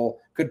Campbell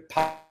could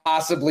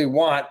possibly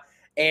want.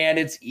 And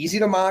it's easy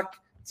to mock.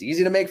 It's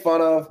easy to make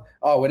fun of.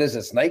 Oh, what is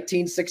this,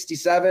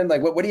 1967?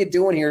 Like, what are you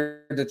doing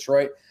here,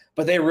 Detroit?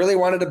 But they really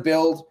wanted to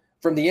build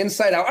from the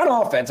inside out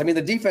on offense. I mean,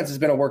 the defense has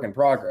been a work in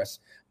progress,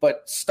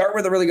 but start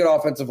with a really good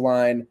offensive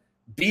line,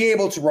 be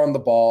able to run the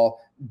ball,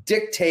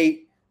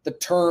 dictate the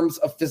terms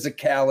of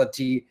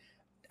physicality.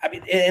 I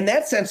mean, in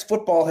that sense,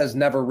 football has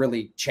never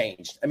really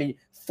changed. I mean,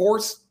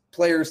 force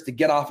players to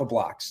get off of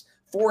blocks,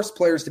 force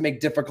players to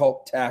make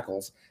difficult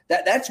tackles.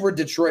 That's where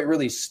Detroit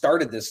really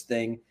started this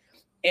thing.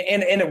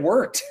 And it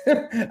worked.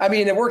 I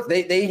mean, it worked.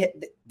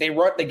 They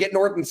run, they get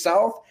north and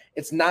south.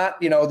 It's not,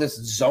 this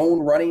zone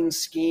running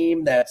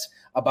scheme that's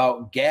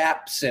about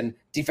gaps and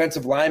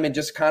defensive linemen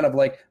just kind of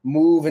like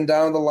moving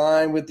down the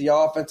line with the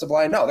offensive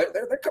line. No,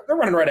 they're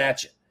running right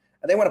at you,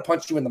 and they want to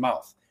punch you in the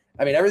mouth.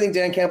 I mean, everything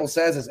Dan Campbell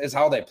says is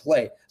how they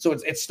play. So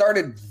it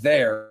started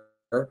there,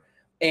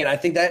 and I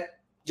think that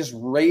just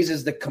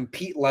raises the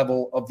compete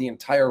level of the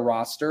entire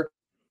roster.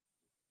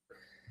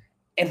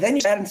 And then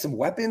you add in some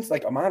weapons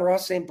like Amon-Ra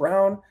St.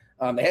 Brown.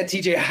 They had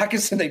TJ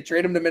Hawkinson. They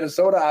traded him to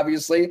Minnesota,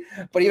 obviously.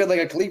 But even like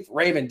a Khalif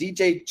Raven,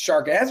 DJ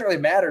Shark, it hasn't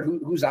really mattered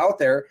who's out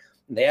there.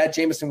 And they had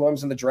Jameson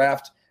Williams in the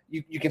draft.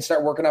 You can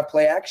start working off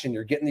play action.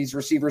 You're getting these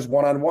receivers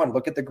one-on-one.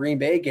 Look at the Green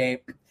Bay game.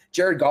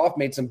 Jared Goff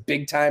made some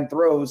big-time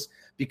throws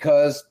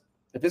because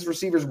if his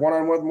receiver's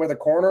one-on-one with a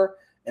corner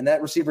and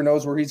that receiver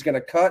knows where he's going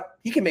to cut,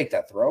 he can make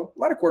that throw. A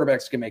lot of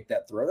quarterbacks can make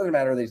that throw. It doesn't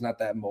matter that he's not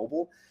that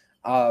mobile.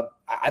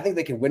 I think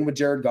they can win with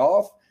Jared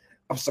Goff.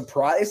 I'm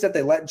surprised that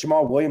they let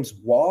Jamal Williams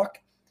walk.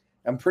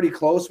 I'm pretty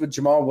close with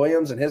Jamal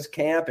Williams and his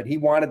camp, and he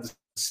wanted to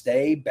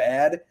stay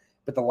bad,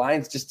 but the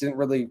Lions just didn't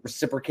really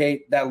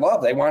reciprocate that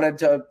love. They wanted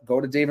to go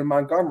to David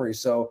Montgomery.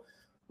 So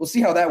we'll see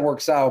how that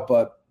works out.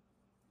 But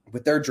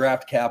with their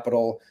draft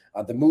capital,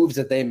 the moves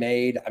that they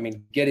made, I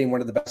mean, getting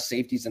one of the best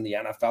safeties in the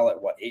NFL at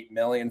 $8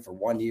 million for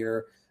 1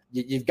 year,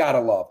 you've got to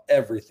love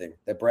everything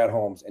that Brad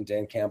Holmes and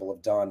Dan Campbell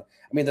have done.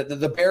 I mean,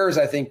 the Bears,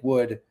 I think,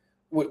 would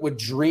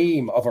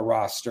dream of a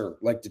roster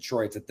like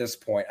Detroit's at this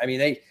point. I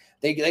mean,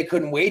 they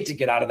couldn't wait to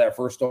get out of that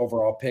first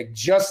overall pick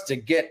just to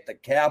get the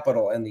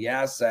capital and the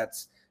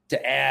assets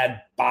to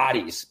add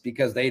bodies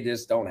because they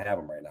just don't have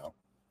them right now.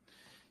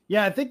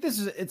 Yeah, I think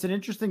it's an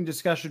interesting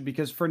discussion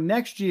because for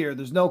next year,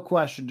 there's no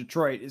question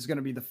Detroit is going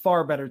to be the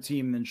far better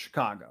team than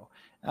Chicago,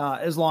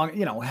 as long,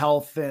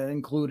 health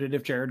included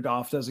if Jared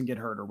Goff doesn't get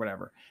hurt or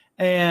whatever.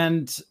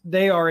 And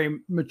they are a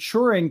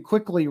maturing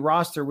quickly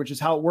roster, which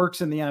is how it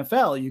works in the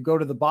NFL. You go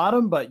to the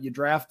bottom, but you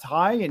draft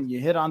high and you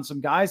hit on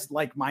some guys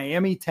like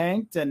Miami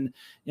tanked and,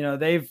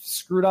 they've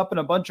screwed up in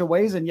a bunch of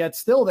ways. And yet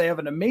still they have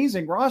an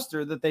amazing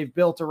roster that they've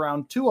built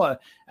around Tua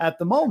at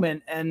the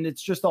moment. And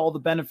it's just all the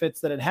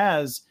benefits that it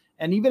has.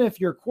 And even if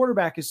your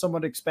quarterback is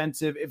somewhat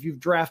expensive, if you've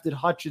drafted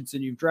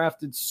Hutchinson, you've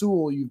drafted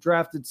Sewell, you've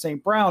drafted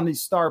St. Brown,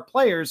 these star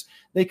players,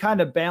 they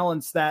kind of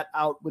balance that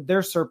out with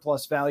their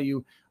surplus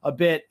value a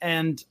bit.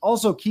 And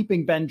also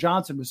keeping Ben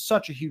Johnson was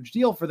such a huge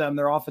deal for them,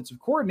 their offensive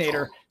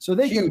coordinator. So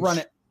they can run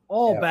it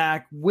all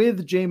back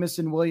with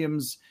Jameson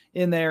Williams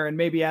in there and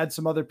maybe add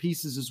some other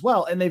pieces as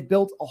well. And they've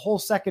built a whole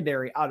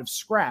secondary out of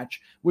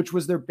scratch, which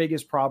was their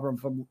biggest problem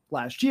from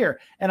last year.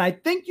 And I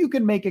think you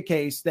can make a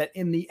case that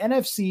in the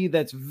NFC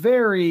that's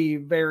very,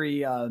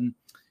 very,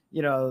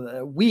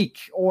 weak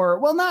or,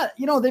 well, not,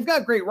 they've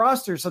got great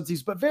rosters,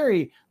 but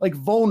very like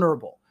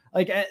vulnerable.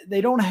 Like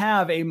they don't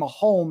have a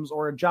Mahomes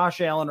or a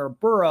Josh Allen or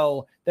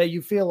Burrow that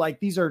you feel like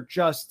these are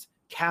just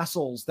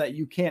castles that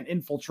you can't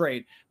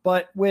infiltrate.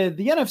 But with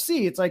the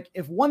NFC, it's like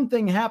if one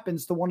thing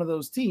happens to one of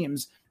those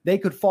teams, they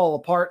could fall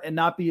apart and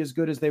not be as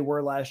good as they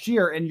were last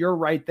year. And you're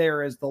right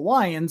there as the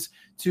Lions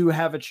to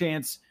have a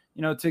chance,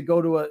 to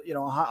go to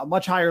a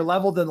much higher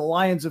level than the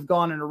Lions have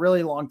gone in a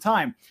really long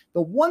time.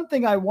 The one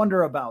thing I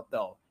wonder about,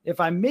 though, if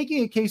I'm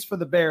making a case for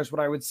the Bears,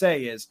 what I would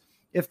say is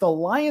if the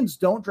Lions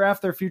don't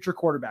draft their future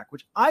quarterback,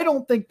 which I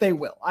don't think they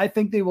will, I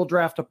think they will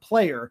draft a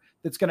player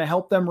that's going to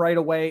help them right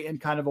away in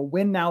kind of a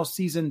win now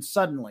season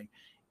suddenly.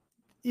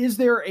 Is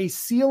there a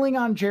ceiling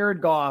on Jared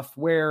Goff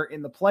where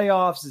in the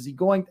playoffs, is he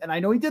going, and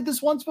I know he did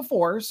this once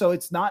before, so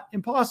it's not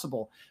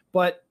impossible,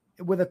 but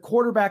with a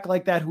quarterback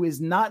like that who is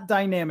not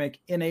dynamic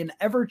in an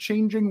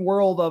ever-changing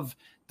world of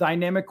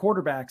dynamic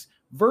quarterbacks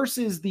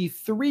versus the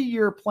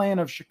 3-year plan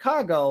of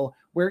Chicago,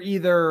 where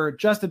either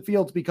Justin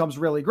Fields becomes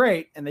really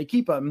great and they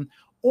keep him,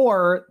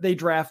 or they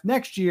draft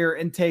next year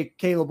and take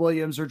Caleb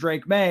Williams or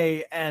Drake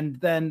May, and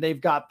then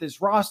they've got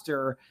this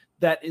roster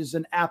that is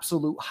an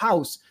absolute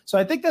house. So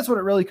I think that's what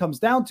it really comes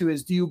down to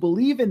is, do you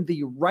believe in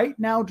the right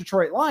now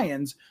Detroit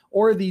Lions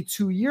or the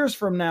 2 years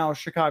from now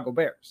Chicago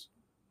Bears?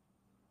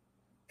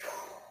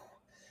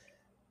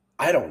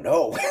 I don't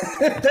know.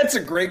 That's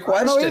a great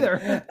question. I don't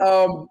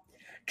either.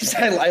 Because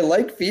I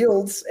like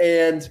Fields,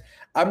 and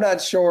I'm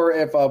not sure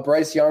if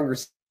Bryce Young or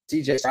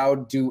CJ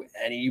Stroud do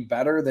any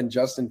better than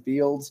Justin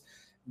Fields,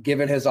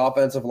 given his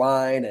offensive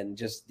line and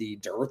just the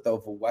dearth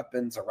of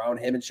weapons around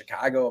him in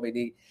Chicago. I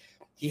mean,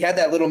 he had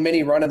that little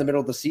mini run in the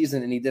middle of the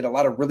season, and he did a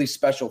lot of really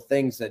special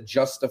things that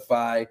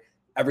justify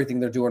everything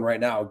they're doing right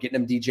now,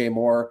 getting him DJ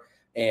Moore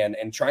and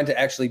trying to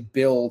actually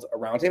build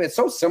around him. It's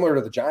so similar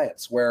to the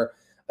Giants, where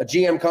a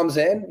GM comes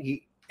in,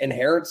 he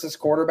inherits this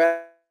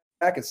quarterback.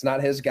 It's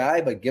not his guy,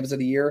 but gives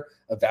it a year,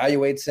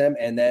 evaluates him,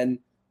 and then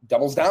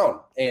doubles down.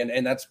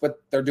 And that's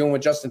what they're doing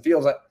with Justin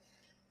Fields.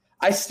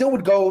 I still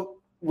would go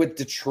with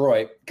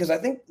Detroit because I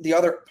think the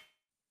other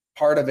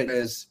part of it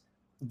is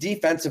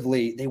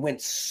defensively, they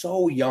went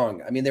so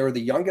young. I mean, they were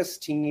the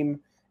youngest team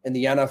in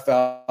the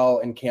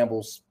NFL in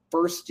Campbell's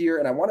first year,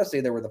 and I want to say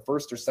they were the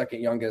first or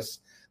second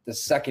youngest the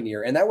second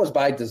year, and that was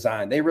by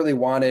design. They really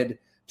wanted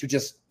to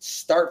just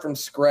start from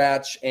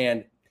scratch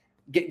and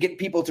get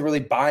people to really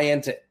buy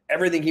into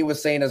everything he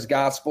was saying as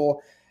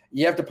gospel.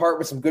 You have to part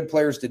with some good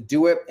players to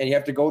do it, and you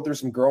have to go through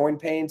some growing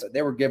pains.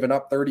 They were giving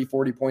up 30,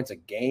 40 points a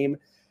game,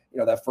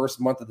 that first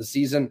month of the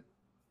season.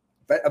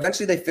 But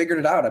eventually they figured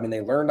it out. I mean,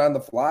 they learned on the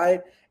fly,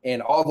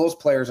 and all those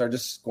players are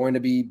just going to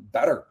be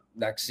better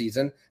next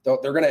season. They're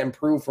going to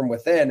improve from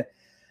within.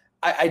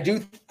 I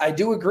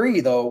do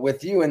agree, though,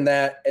 with you in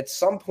that at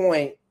some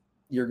point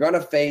you're going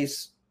to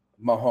face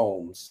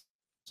Mahomes,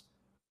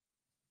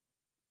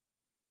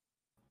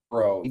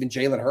 even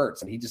Jalen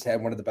Hurts. And he just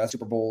had one of the best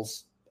Super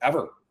Bowls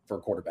ever for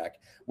a quarterback,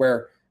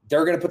 where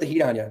they're going to put the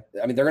heat on you.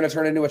 I mean, they're going to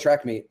turn it into a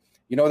track meet.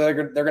 They're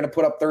going to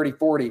put up 30,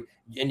 40,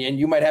 and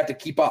you might have to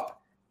keep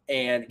up.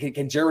 And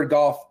can Jared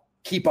Goff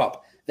keep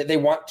up? That they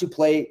want to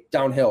play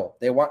downhill.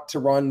 They want to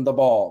run the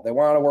ball. They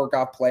want to work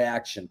off play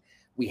action.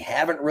 We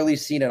haven't really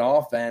seen an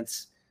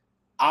offense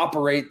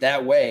operate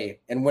that way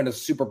and win a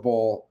Super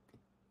Bowl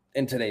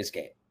in today's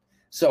game.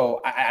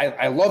 So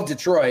I love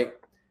Detroit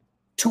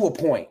to a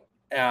point.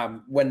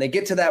 When they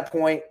get to that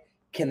point,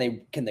 can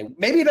they?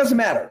 Maybe it doesn't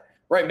matter,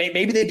 right?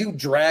 Maybe they do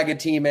drag a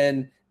team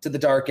in to the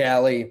dark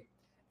alley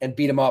and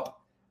beat them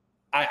up.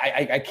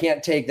 I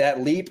can't take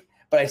that leap.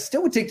 But I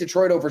still would take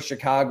Detroit over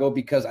Chicago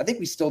because I think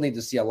we still need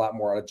to see a lot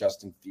more out of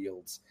Justin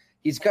Fields.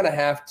 He's going to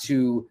have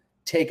to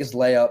take his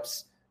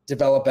layups,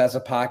 develop as a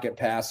pocket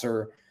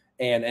passer,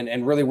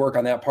 and really work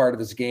on that part of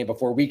his game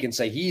before we can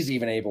say he's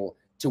even able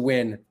to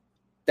win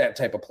that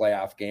type of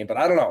playoff game. But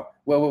I don't know.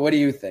 What do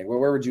you think?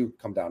 Where would you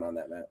come down on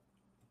that, Matt?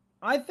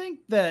 I think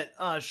that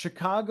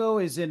Chicago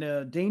is in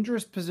a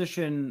dangerous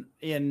position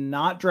in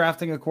not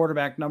drafting a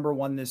quarterback number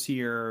one this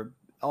year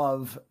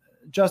of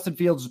Justin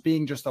Fields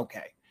being just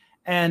okay.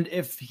 And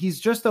if he's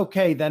just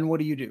okay, then what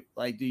do you do?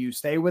 Like, do you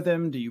stay with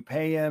him? Do you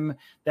pay him?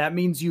 That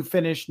means you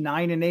finish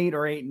 9-8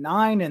 or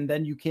 8-9, and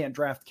then you can't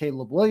draft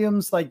Caleb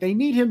Williams. Like, they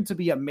need him to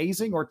be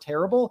amazing or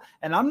terrible.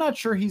 And I'm not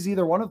sure he's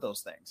either one of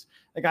those things.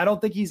 Like, I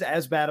don't think he's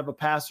as bad of a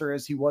passer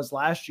as he was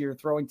last year,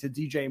 throwing to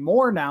DJ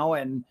Moore now,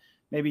 and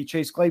maybe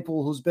Chase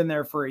Claypool, who's been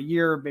there for a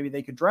year, maybe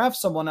they could draft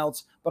someone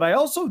else. But I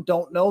also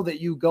don't know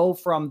that you go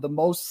from the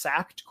most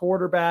sacked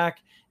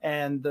quarterback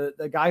and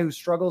the guy who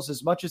struggles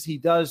as much as he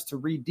does to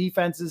read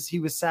defenses. He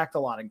was sacked a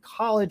lot in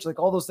college, like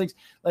all those things.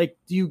 Like,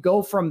 do you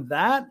go from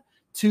that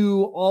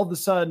to all of a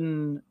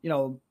sudden,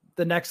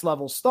 the next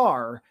level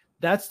star?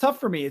 That's tough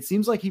for me. It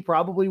seems like he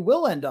probably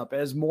will end up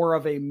as more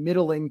of a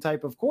middling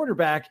type of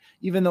quarterback,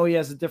 even though he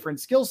has a different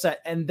skill set.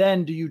 And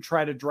then do you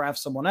try to draft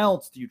someone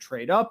else? Do you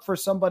trade up for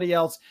somebody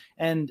else?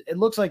 And it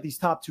looks like these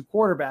top two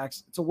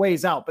quarterbacks, it's a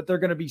ways out, but they're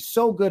going to be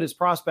so good as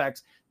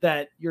prospects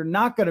that you're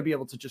not going to be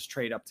able to just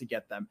trade up to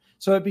get them.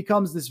 So it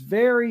becomes this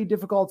very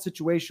difficult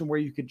situation where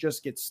you could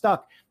just get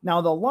stuck.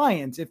 Now, the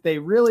Lions, if they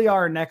really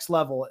are next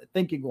level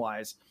thinking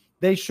wise,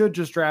 they should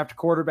just draft a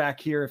quarterback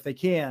here if they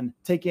can.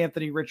 Take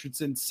Anthony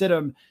Richardson, sit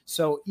him.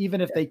 So even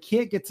if they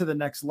can't get to the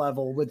next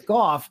level with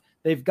Goff,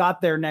 they've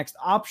got their next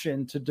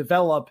option to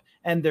develop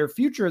and their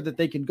future that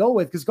they can go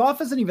with, because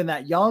Goff isn't even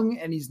that young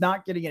and he's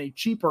not getting any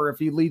cheaper if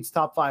he leads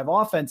top 5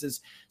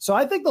 offenses. So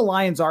I think the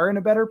Lions are in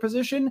a better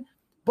position,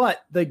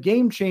 but the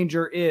game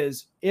changer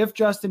is if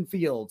Justin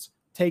Fields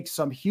takes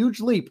some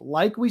huge leap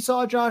like we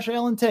saw Josh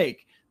Allen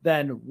take,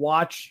 then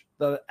watch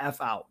the F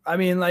out. I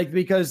mean, like,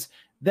 because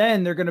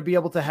then they're going to be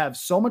able to have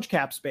so much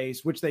cap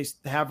space, which they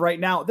have right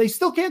now. They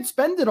still can't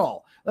spend it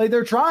all. Like,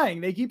 they're trying.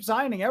 They keep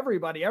signing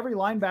everybody, every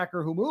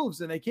linebacker who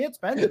moves, and they can't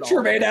spend it all.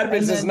 Tremaine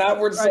Edmonds is not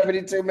worth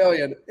 $72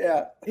 million.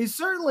 Yeah. He's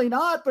certainly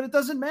not, but it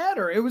doesn't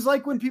matter. It was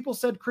like when people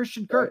said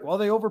Christian Kirk. Right. Well,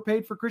 they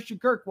overpaid for Christian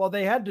Kirk. Well,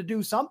 they had to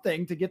do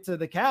something to get to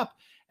the cap.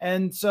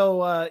 And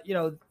so,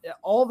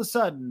 all of a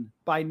sudden,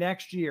 by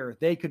next year,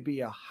 they could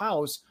be a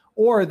house,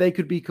 or they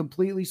could be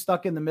completely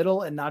stuck in the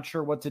middle and not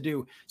sure what to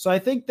do. So I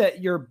think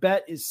that your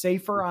bet is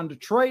safer on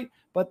Detroit,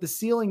 but the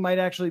ceiling might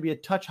actually be a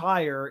touch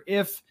higher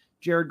if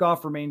Jared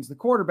Goff remains the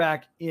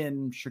quarterback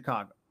in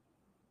Chicago.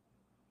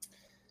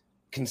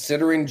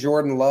 Considering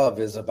Jordan Love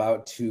is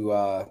about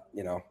to,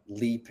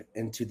 leap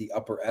into the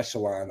upper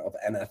echelon of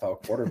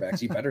NFL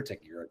quarterbacks, you better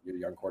take your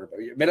young quarterback.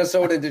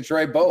 Minnesota and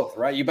Detroit both,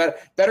 right? You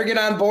better get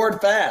on board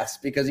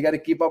fast because you got to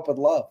keep up with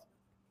Love.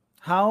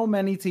 How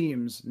many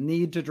teams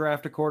need to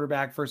draft a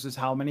quarterback versus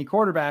how many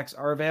quarterbacks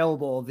are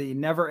available? The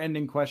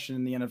never-ending question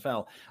in the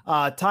NFL.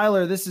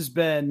 Tyler, this has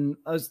been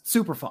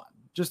super fun.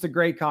 Just a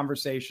great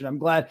conversation. I'm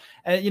glad.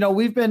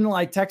 We've been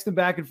like texting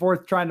back and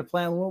forth trying to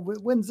plan, well,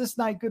 when's this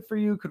night good for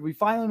you? Could we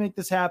finally make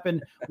this happen?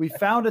 We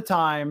found a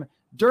time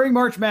during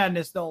March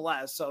Madness, no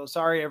less. So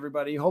sorry,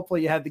 everybody.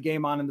 Hopefully you had the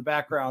game on in the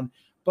background.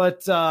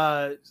 But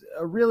a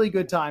really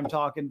good time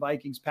talking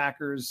Vikings,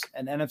 Packers,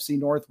 and NFC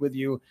North with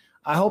you.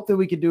 I hope that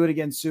we can do it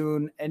again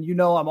soon. And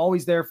I'm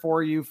always there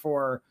for you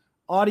for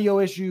audio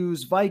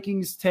issues,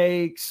 Vikings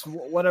takes,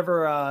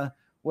 whatever.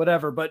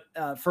 But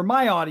for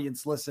my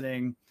audience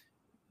listening,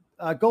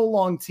 Go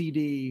Long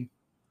TD.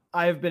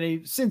 I have been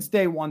a since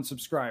day one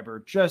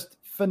subscriber. Just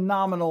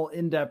phenomenal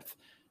in-depth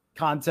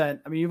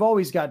content. I mean, you've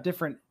always got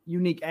different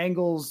unique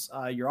angles.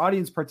 Your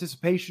audience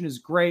participation is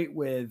great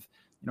with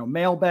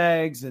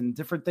mailbags and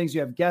different things.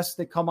 You have guests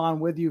that come on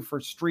with you for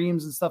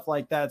streams and stuff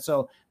like that.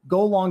 So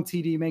Go Long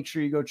TD, make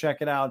sure you go check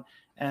it out.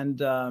 And,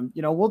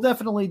 we'll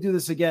definitely do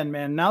this again,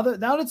 man. Now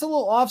that it's a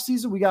little off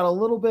season, we got a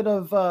little bit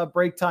of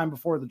break time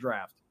before the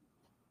draft.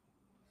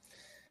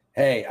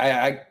 Hey,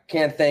 I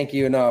can't thank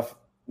you enough,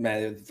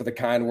 man, for the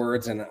kind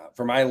words. And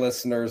for my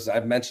listeners,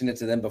 I've mentioned it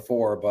to them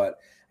before, but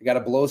I got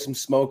to blow some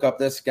smoke up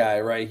this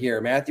guy right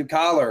here. Matthew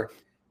Collar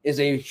is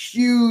a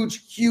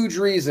huge, huge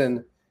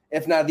reason,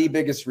 if not the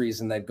biggest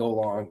reason, that Go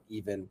Long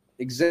even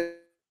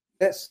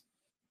exists.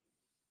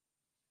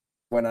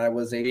 When I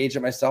was an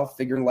agent myself,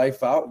 figuring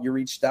life out, you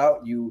reached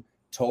out, you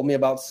told me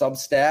about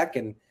Substack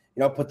and,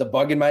 put the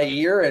bug in my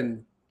ear.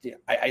 And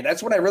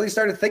that's when I really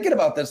started thinking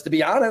about this, to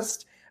be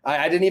honest.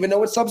 I didn't even know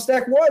what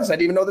Substack was. I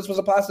didn't even know this was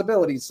a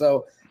possibility.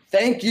 So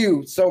thank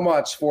you so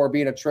much for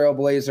being a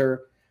trailblazer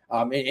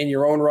in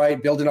your own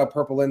right, building up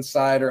Purple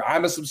Insider.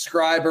 I'm a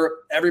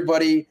subscriber.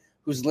 Everybody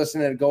who's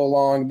listening to Go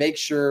Long, make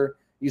sure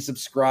you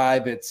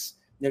subscribe. It's,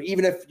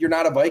 even if you're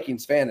not a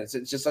Vikings fan, it's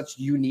just such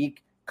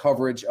unique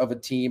coverage of a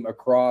team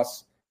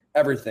across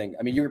everything.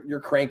 I mean, you're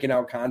cranking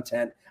out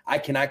content. I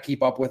cannot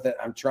keep up with it.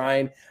 I'm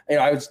trying.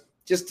 I was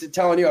just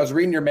telling you, I was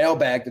reading your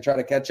mailbag to try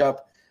to catch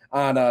up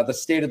on the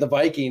state of the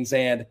Vikings.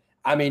 And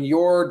I mean,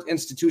 your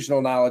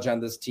institutional knowledge on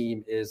this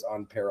team is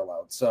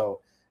unparalleled. So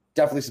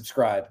definitely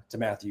subscribe to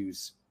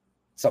Matthew's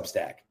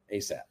Substack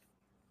ASAP.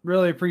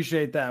 Really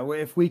appreciate that.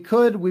 If we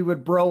could, we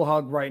would bro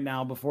hug right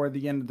now before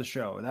the end of the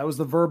show. That was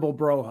the verbal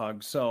bro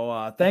hug.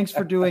 So thanks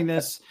for doing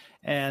this.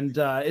 And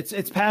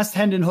it's past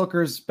Hendon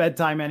Hooker's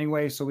bedtime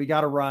anyway, so we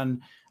got to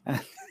run.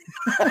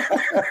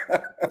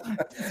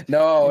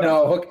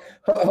 No.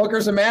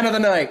 Hooker's a man of the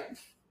night.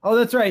 Oh,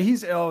 that's right.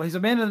 He's a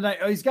man of the night.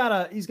 Oh, he's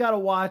got to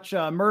watch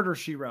Murder,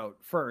 She Wrote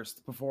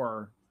first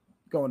before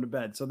going to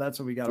bed. So that's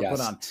what we got to put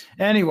on.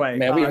 Anyway,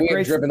 man, we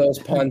have driven those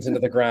puns into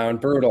the ground.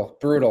 Brutal.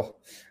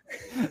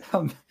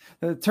 Turn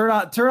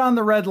on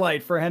the red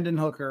light for Hendon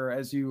Hooker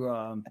as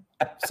you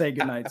say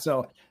goodnight.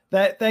 So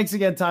thanks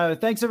again, Tyler.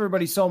 Thanks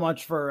everybody so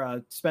much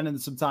for spending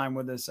some time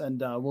with us,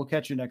 and we'll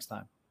catch you next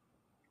time.